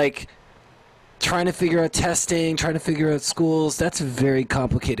terms of trying to figure out testing, trying to figure out schools, that's very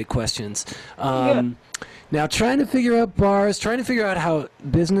complicated questions. Now, trying to figure out bars, trying to figure out how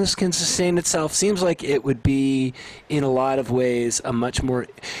business can sustain itself seems like it would be, in a lot of ways, a much more...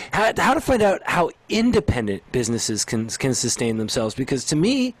 How to find out how independent businesses can sustain themselves. Because to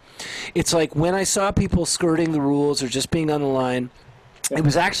me, it's when I saw people skirting the rules or just being on the line, it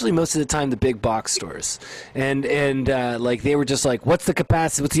was actually most of the time the big box stores, and they were just what's the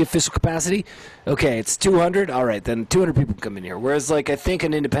capacity? What's the official capacity? Okay, it's 200. All right, then 200 people come in here. Whereas I think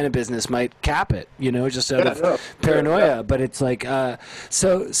an independent business might cap it, just out of paranoia. Yeah. But it's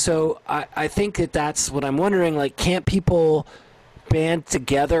so I think that's what I'm wondering. Can't people band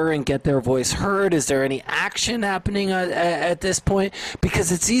together and get their voice heard? Is there any action happening at this point?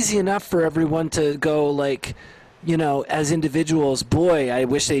 Because it's easy enough for everyone to go as individuals, boy, I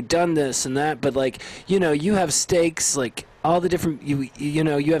wish they'd done this and that, but you have stakes, all the different,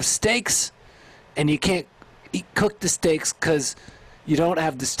 you have stakes, and you can't cook the steaks because you don't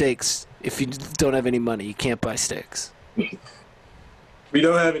have the steaks. If you don't have any money, you can't buy steaks. We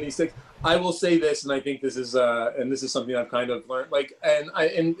don't have any steaks. I will say this, and I think this is something I've kind of learned,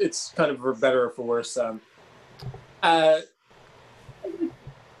 and it's kind of for better or for worse.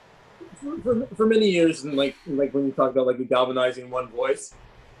 For many years, and when you talk about the galvanizing one voice,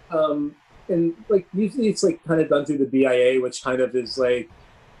 and usually it's kind of done through the BIA, which kind of is the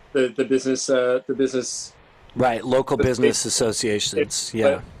business right, local business associations,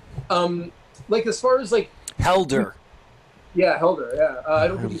 yeah. But, as far as Helder. Yeah, Helder. Yeah, I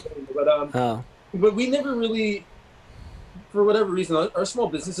don't think he's anymore, Oh, but we never really, for whatever reason, our small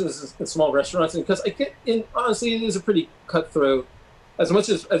businesses and small restaurants, and because I get in, honestly, it is a pretty cutthroat. As much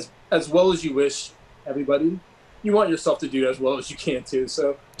as well as you wish everybody, you want yourself to do as well as you can too.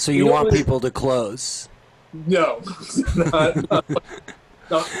 So so we you don't want really, people to close? no,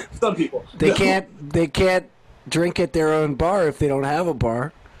 not some people. They No. can't drink at their own bar if they don't have a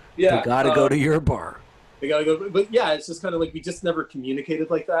bar. Yeah, They got to go to your bar. they gotta go. But yeah, it's just kind of like we just never communicated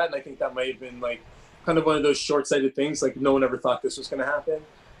like that, and I think that might have been like kind of one of those short-sighted things. Like no one ever thought this was going to happen,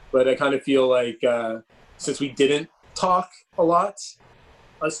 but I kind of feel like since we didn't talk a lot,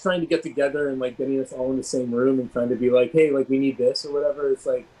 us trying to get together and like getting us all in the same room and trying to be like, hey, like we need this or whatever. It's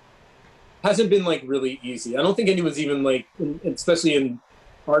like hasn't been like really easy. I don't think anyone's even like, especially in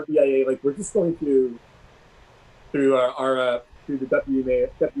our BIA, like we're just going through our through the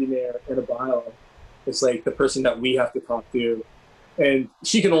deputy mayor Anna Bile. It's like the person that we have to talk to, and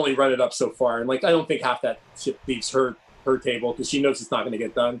she can only run it up so far. And like I don't think half that shit leaves her table because she knows it's not going to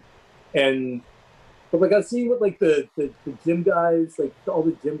get done. And but like I've seen what like the gym guys, like all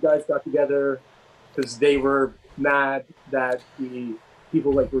the gym guys got together because they were mad that the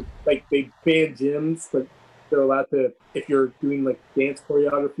people like were like they banned gyms, but they're allowed to if you're doing like dance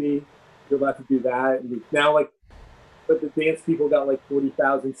choreography, you're allowed to do that. And now like, but the dance people got like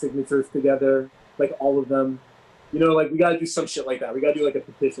 40,000 signatures together, like all of them. You know, like we got to do some shit like that. We got to do like a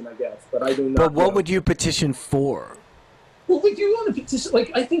petition, I guess. But I do not. But what know. would you petition for? Well, we do want to petition.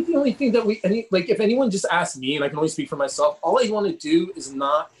 Like, I think the only thing that like, if anyone just asks me, and I can only speak for myself, all I want to do is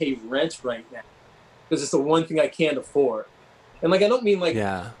not pay rent right now because it's the one thing I can't afford. And like, I don't mean like,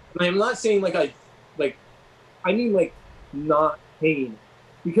 Yeah. I'm not saying like I mean like not paying,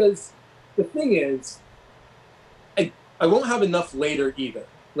 because the thing is, I won't have enough later either.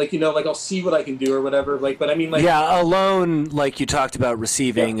 Like, you know, like I'll see what I can do or whatever. Like, but I mean, like, Yeah, a loan like you talked about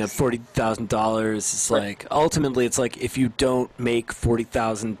receiving Yeah. of $40,000 is Right. like ultimately it's like if you don't make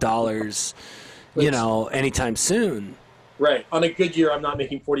 $40,000, you Which- know, anytime soon. right on a good year, I'm not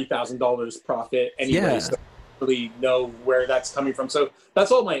making $40,000 profit anyway. Yeah. So I don't really know where that's coming from. So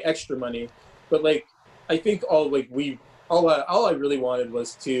that's all my extra money. But like, I think all I really wanted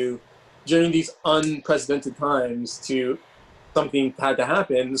was to, during these unprecedented times, to something had to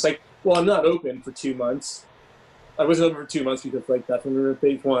happen. It's like, well, I'm not open for 2 months. I wasn't open for 2 months because like that's when we were in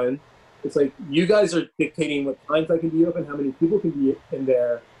phase one. It's like you guys are dictating what times I can be open, how many people can be in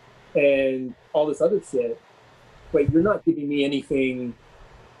there, and all this other shit. But you're not giving me anything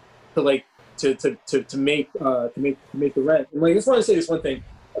to like to make the rent. And like I just want to say this one thing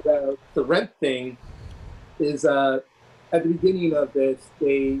about the rent thing is at the beginning of this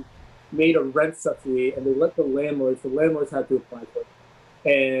they made a rent subsidy and they let the landlords had to apply for it.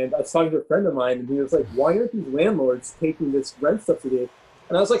 And I was talking to a friend of mine and he was like, why aren't these landlords taking this rent subsidy?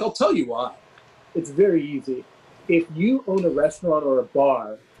 And I was like, I'll tell you why. It's very easy. If you own a restaurant or a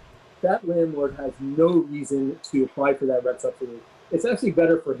bar, that landlord has no reason to apply for that rent subsidy. It's actually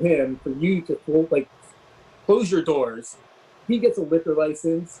better for him, for you to close your doors. He gets a liquor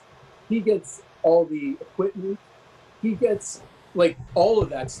license. He gets all the equipment. He gets like all of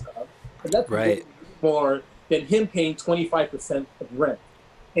that stuff. And that's Right. more than him paying 25% of rent.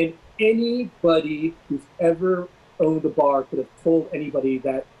 And anybody who's ever owned a bar could have told anybody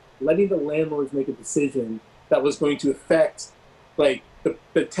that letting the landlords make a decision that was going to affect like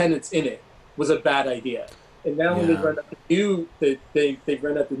the tenants in it was a bad idea. And now when they Yeah. run out they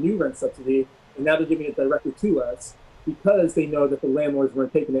run out the new rent subsidy, and now they're giving it directly to us because they know that the landlords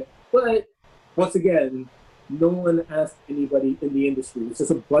weren't taking it. But once again, no one asked anybody in the industry. It's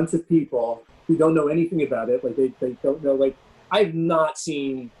just a bunch of people who don't know anything about it. Like they don't know. Like I've not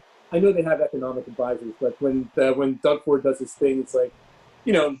seen. I know they have economic advisors, but when Doug Ford does his thing, it's like,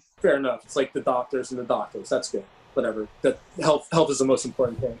 you know, fair enough. It's like the doctors and the doctors. That's good. Whatever. That health is the most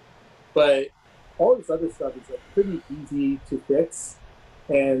important thing. But all this other stuff is like pretty easy to fix,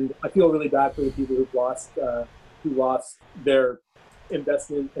 and I feel really bad for the people who lost their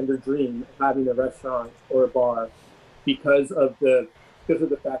investment and their dream of having a restaurant or a bar because of the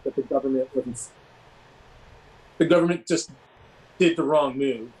fact that the government just did the wrong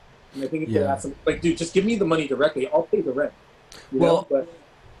move. And I think if they Yeah. ask them, like, dude, just give me the money directly, I'll pay the rent. You Well, know? But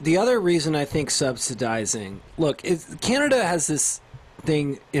The other reason I think subsidizing, look, Canada has this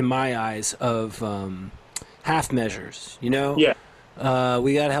thing in my eyes of half measures, you know? yeah,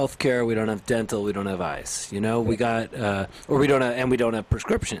 We got healthcare, we don't have dental, we don't have eyes, you know? We got, or we don't have, and we don't have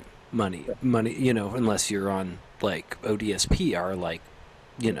prescription money, you know, unless you're on like ODSP or like,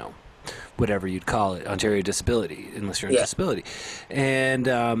 you know, whatever you'd call it, Ontario Disability, unless you're on Yeah. disability. And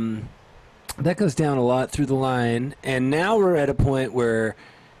that goes down a lot through the line, and now we're at a point where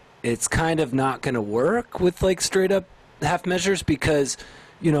it's kind of not going to work with like straight up half measures because,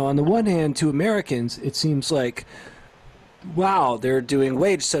 you know, on the one hand, to Americans, it seems like, wow, they're doing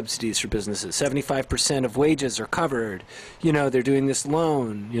wage subsidies for businesses. 75% of wages are covered. You know, they're doing this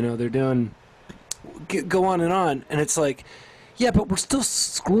loan. You know, they're doing, go on. And it's like, yeah, but we're still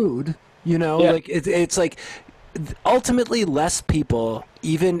screwed. You know, like it's like ultimately less people,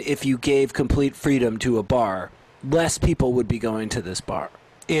 even if you gave complete freedom to a bar, less people would be going to this bar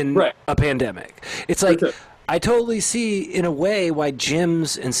in a pandemic. It's like, I totally see in a way why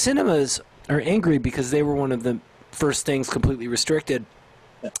gyms and cinemas are angry because they were one of the first things completely restricted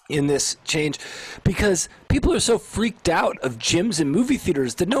in this change, because people are so freaked out of gyms and movie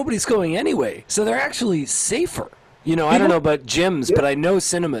theaters that nobody's going anyway. So they're actually safer. You know, I don't know about gyms, but I know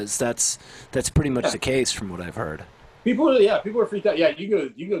cinemas. That's pretty much the case from what I've heard. People are freaked out. Yeah, you go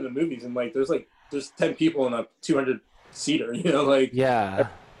to the movies and like there's 10 people in a 200 seater. You know, like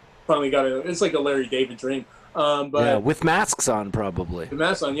finally got it. It's like a Larry David dream. But with masks on probably. The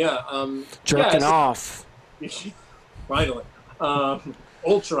masks on, jerking off. Finally,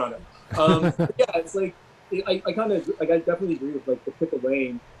 old Toronto. It's like I definitely agree with like the pick a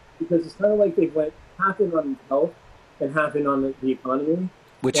lane, because it's kind of like they went half in on health and half in on the economy,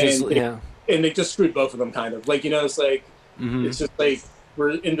 and they just screwed both of them kind of like, you know, it's like it's just like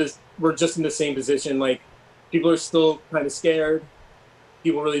we're just in the same position. Like people are still kind of scared.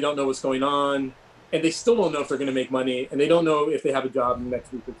 People really don't know what's going on, and they still don't know if they're going to make money, and they don't know if they have a job in the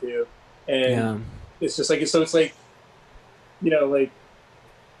next week or two, and it's just like, so it's like, you know, like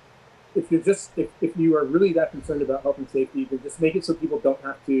if you are really that concerned about health and safety, then just make it so people don't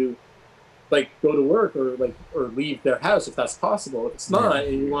have to like go to work or leave their house if that's possible. If it's not,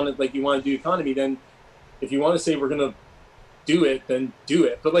 and you want to do economy, then if you want to say we're gonna do it, then do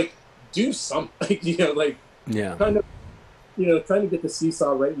it. But like do something, like, you know, like kind of, you know, trying to get the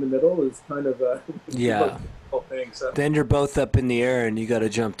seesaw right in the middle is kind of a whole thing. So then you're both up in the air and you got to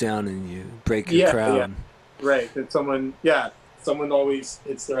jump down and you break your crown. Yeah. Right. And someone always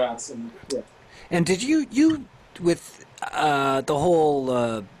hits their ass and And did you with the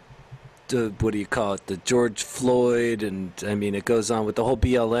whole what do you call it? The George Floyd, and I mean it goes on with the whole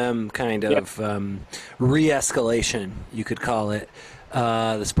BLM kind of re-escalation, you could call it.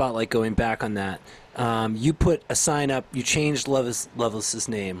 The spotlight going back on that. You put a sign up. You changed Loveless's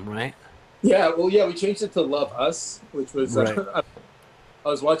name, right? Yeah. Well, we changed it to Love Us, which was I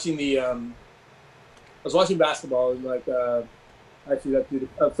was watching basketball and like actually that dude.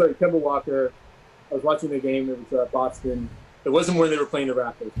 Kemba Walker. I was watching the game. It was Boston. It wasn't where they were playing the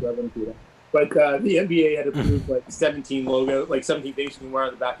Raptors, so I wouldn't do that. But the NBA had approved like 17 things you can wear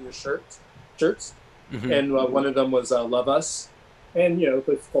on the back of your shirts, and one of them was Love Us, and you know,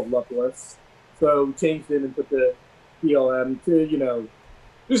 it's called Loveless. So we changed it and put the BLM to, you know,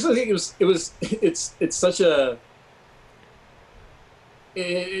 it's such a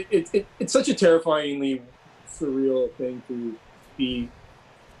it's such a terrifyingly surreal thing to be,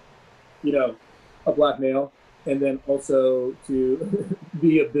 you know, a black male, and then also to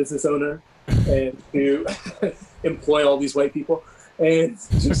be a business owner and to employ all these white people, and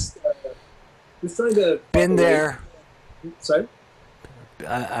just trying to been there. Sorry,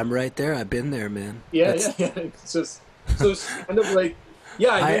 I'm right there. I've been there, man. Yeah. It's just so it's kind of like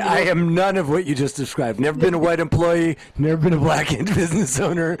I am none of what you just described. Never been a white employee. Never been a black business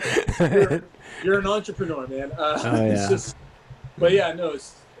owner. You're an entrepreneur, man. It's just, but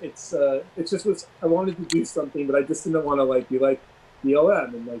it's just I wanted to do something, but I just didn't want to like be like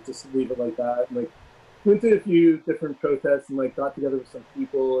BLM and like just leave it like that. And like went to a few different protests and like got together with some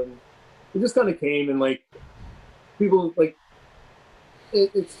people, and it just kind of came, and like people like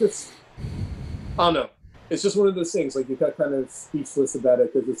it's just, I don't know. It's just one of those things, like you got kind of speechless about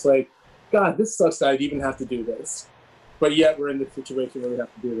it, because it's like, God, this sucks that I'd even have to do this. But yet we're in this situation where we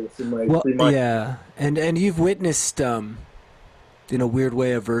have to do this in like 3 months. Yeah, and you've witnessed, in a weird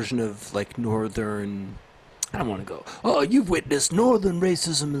way, a version of like northern. I don't want to go. Oh, you've witnessed northern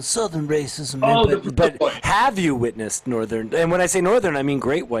racism and southern racism, but have you witnessed northern? And when I say northern, I mean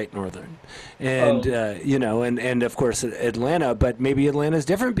Great White Northern, and you know, and of course Atlanta. But maybe Atlanta's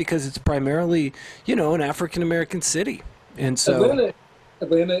different because it's primarily, you know, an African American city, and so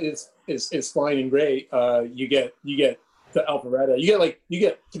Atlanta is fine and great. You get to Alpharetta, you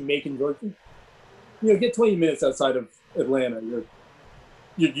get to Macon, Georgia. You know, get 20 minutes outside of Atlanta.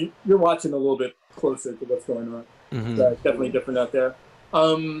 You're watching a little bit closer to what's going on. Mm-hmm. Definitely different out there. I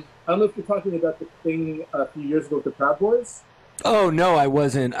don't know if you're talking about the thing a few years ago with the Proud Boys. Oh, no, I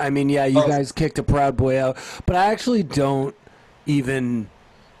wasn't. I mean, yeah, you guys kicked a Proud Boy out, but I actually don't even,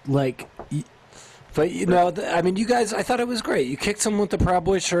 like, But you know, I mean, you guys, I thought it was great. You kicked someone with the Proud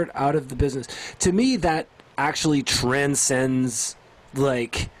Boy shirt out of the business. To me, that actually transcends,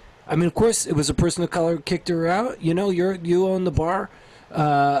 like, I mean, of course, it was a person of color who kicked her out. You know, you own the bar.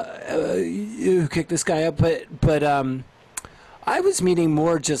 You kicked this guy out, but I was meaning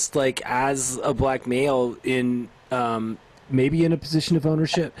more just like as a black male in maybe in a position of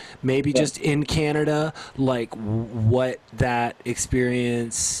ownership, maybe just in Canada, like what that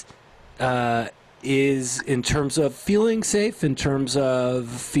experience is in terms of feeling safe, in terms of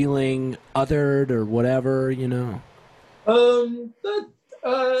feeling othered or whatever, you know. The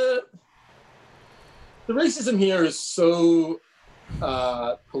racism here is so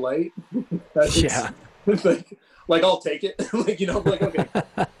polite. That it's like I'll take it. Like, you know, like, okay.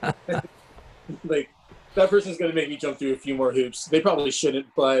 Like, that person's gonna make me jump through a few more hoops. They probably shouldn't,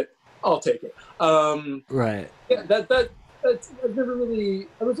 but I'll take it. Right. Yeah, that's I've never really.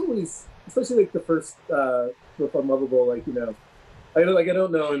 I was always, especially like the first Real Fun Lovable, like, you know, I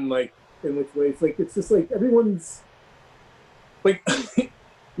don't know in which ways. Like, it's just like everyone's like,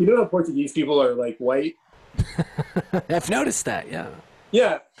 you know how Portuguese people are like white. I've noticed that. Yeah.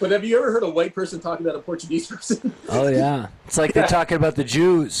 Yeah, but have you ever heard a white person talking about a Portuguese person? Oh yeah, it's like they're talking about the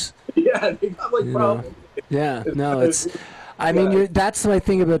Jews. Yeah, they got like problems. Yeah, no, it's. I mean, that's my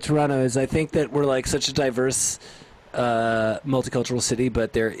thing about Toronto is I think that we're like such a diverse, multicultural city,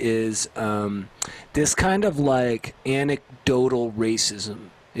 but there is this kind of like anecdotal racism,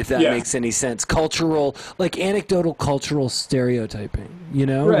 if that makes any sense. Cultural, like anecdotal cultural stereotyping, you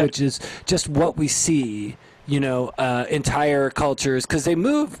know, which is just what we see. You know, entire cultures, because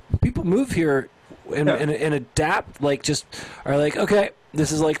people move here and adapt, like just are like, okay,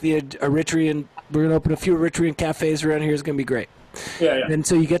 this is like the Eritrean, we're going to open a few Eritrean cafes around here, it's going to be great. Yeah. And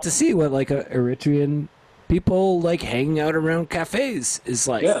so you get to see what like Eritrean people like hanging out around cafes is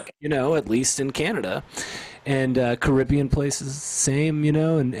like, you know, at least in Canada. And Caribbean places, same, you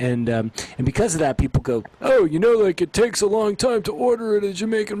know, and because of that, people go, oh, you know, like it takes a long time to order at a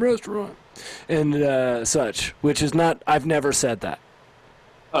Jamaican restaurant, and such, which is not. I've never said that.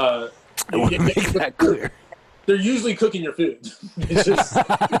 I want to make that clear. They're usually cooking your food. It's just.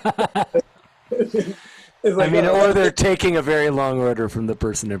 It's like, I mean, or they're taking a very long order from the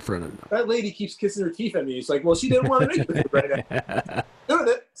person in front of them. That lady keeps kissing her teeth at me. It's like, well, she didn't want to make the food right now. Doing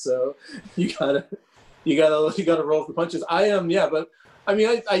it, so you gotta roll with the punches. But I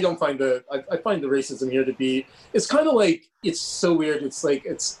mean, I don't find I find the racism here to be. It's kind of like, it's so weird. It's like,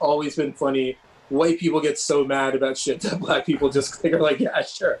 it's always been funny. White people get so mad about shit that black people just are like, yeah,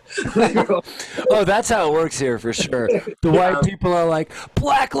 sure. Oh, that's how it works here for sure. The white people are like,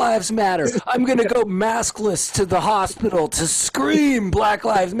 Black Lives Matter. I'm going to go maskless to the hospital to scream Black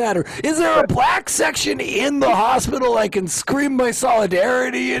Lives Matter. Is there a black section in the hospital I can scream my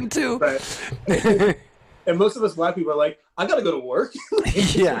solidarity into? Right. And most of us black people are like, I got to go to work.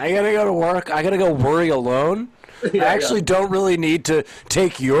 Yeah, I got to go to work. I got to go worry alone. I actually don't really need to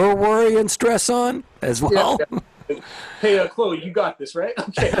take your worry and stress on as well. Yeah. Hey, Chloe, you got this, right?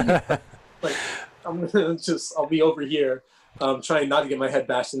 Okay. Like, I'll be over here trying not to get my head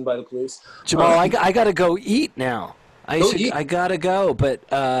bashed in by the police. Jamal, I got to go eat now. I got to go, but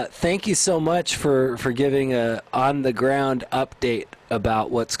thank you so much for giving a on-the-ground update about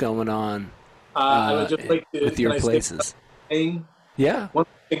what's going on I would just like to, with your places. Yeah. One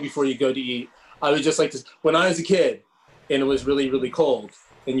thing before you go to eat. I would just like to, when I was a kid and it was really, really cold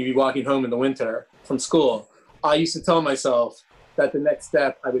and you'd be walking home in the winter from school, I used to tell myself that the next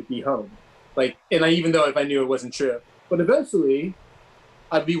step I would be home. Like, and even though if I knew it wasn't true, but eventually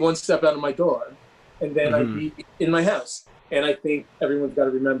I'd be one step out of my door and then I'd be in my house. And I think everyone's got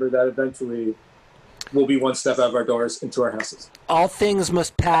to remember that eventually we'll be one step out of our doors into our houses. All things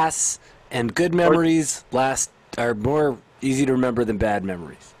must pass and good memories are more easy to remember than bad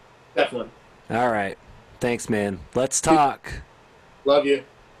memories. Definitely. All right. Thanks, man. Let's talk. Love you.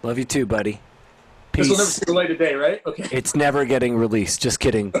 Love you too, buddy. Peace. This will never see the light of day, right? Okay. It's never getting released. Just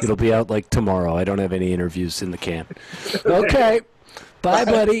kidding. It'll be out like tomorrow. I don't have any interviews in the can. Okay. Bye,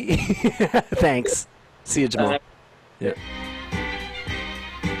 buddy. Thanks. See you, Jamal. Yeah.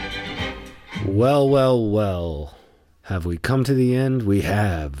 Well. Have we come to the end? We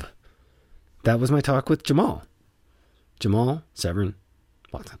have. That was my talk with Jamal. Jamal Severin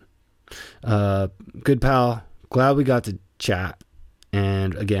Watson. Good pal. Glad we got to chat.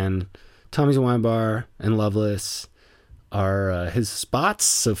 And again, Tommy's Wine Bar and Loveless are his spots,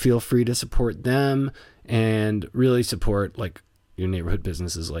 so feel free to support them and really support like your neighborhood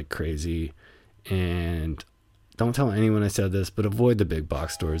businesses like crazy. And don't tell anyone I said this, but avoid the big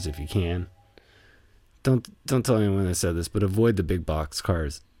box stores if you can. Don't tell anyone I said this, but avoid the big box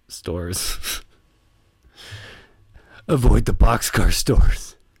stores. Avoid the boxcar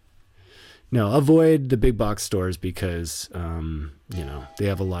stores. No, avoid the big box stores because, they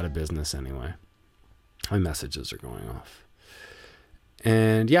have a lot of business anyway. My messages are going off.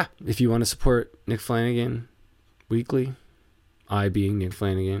 And yeah, if you want to support Nick Flanagan weekly, I being Nick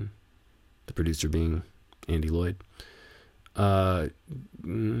Flanagan, the producer being Andy Lloyd,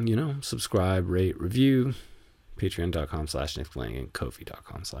 subscribe, rate, review, patreon.com/Nick Flanagan,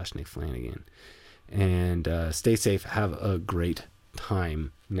 ko-fi.com/Nick Flanagan. And stay safe. Have a great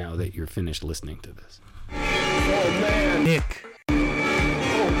time now that you're finished listening to this. Oh, man. Nick.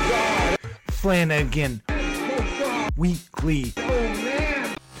 Oh, God. Flanagan. Oh, Weekly. Oh,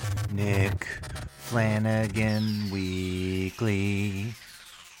 man. Nick Flanagan Weekly.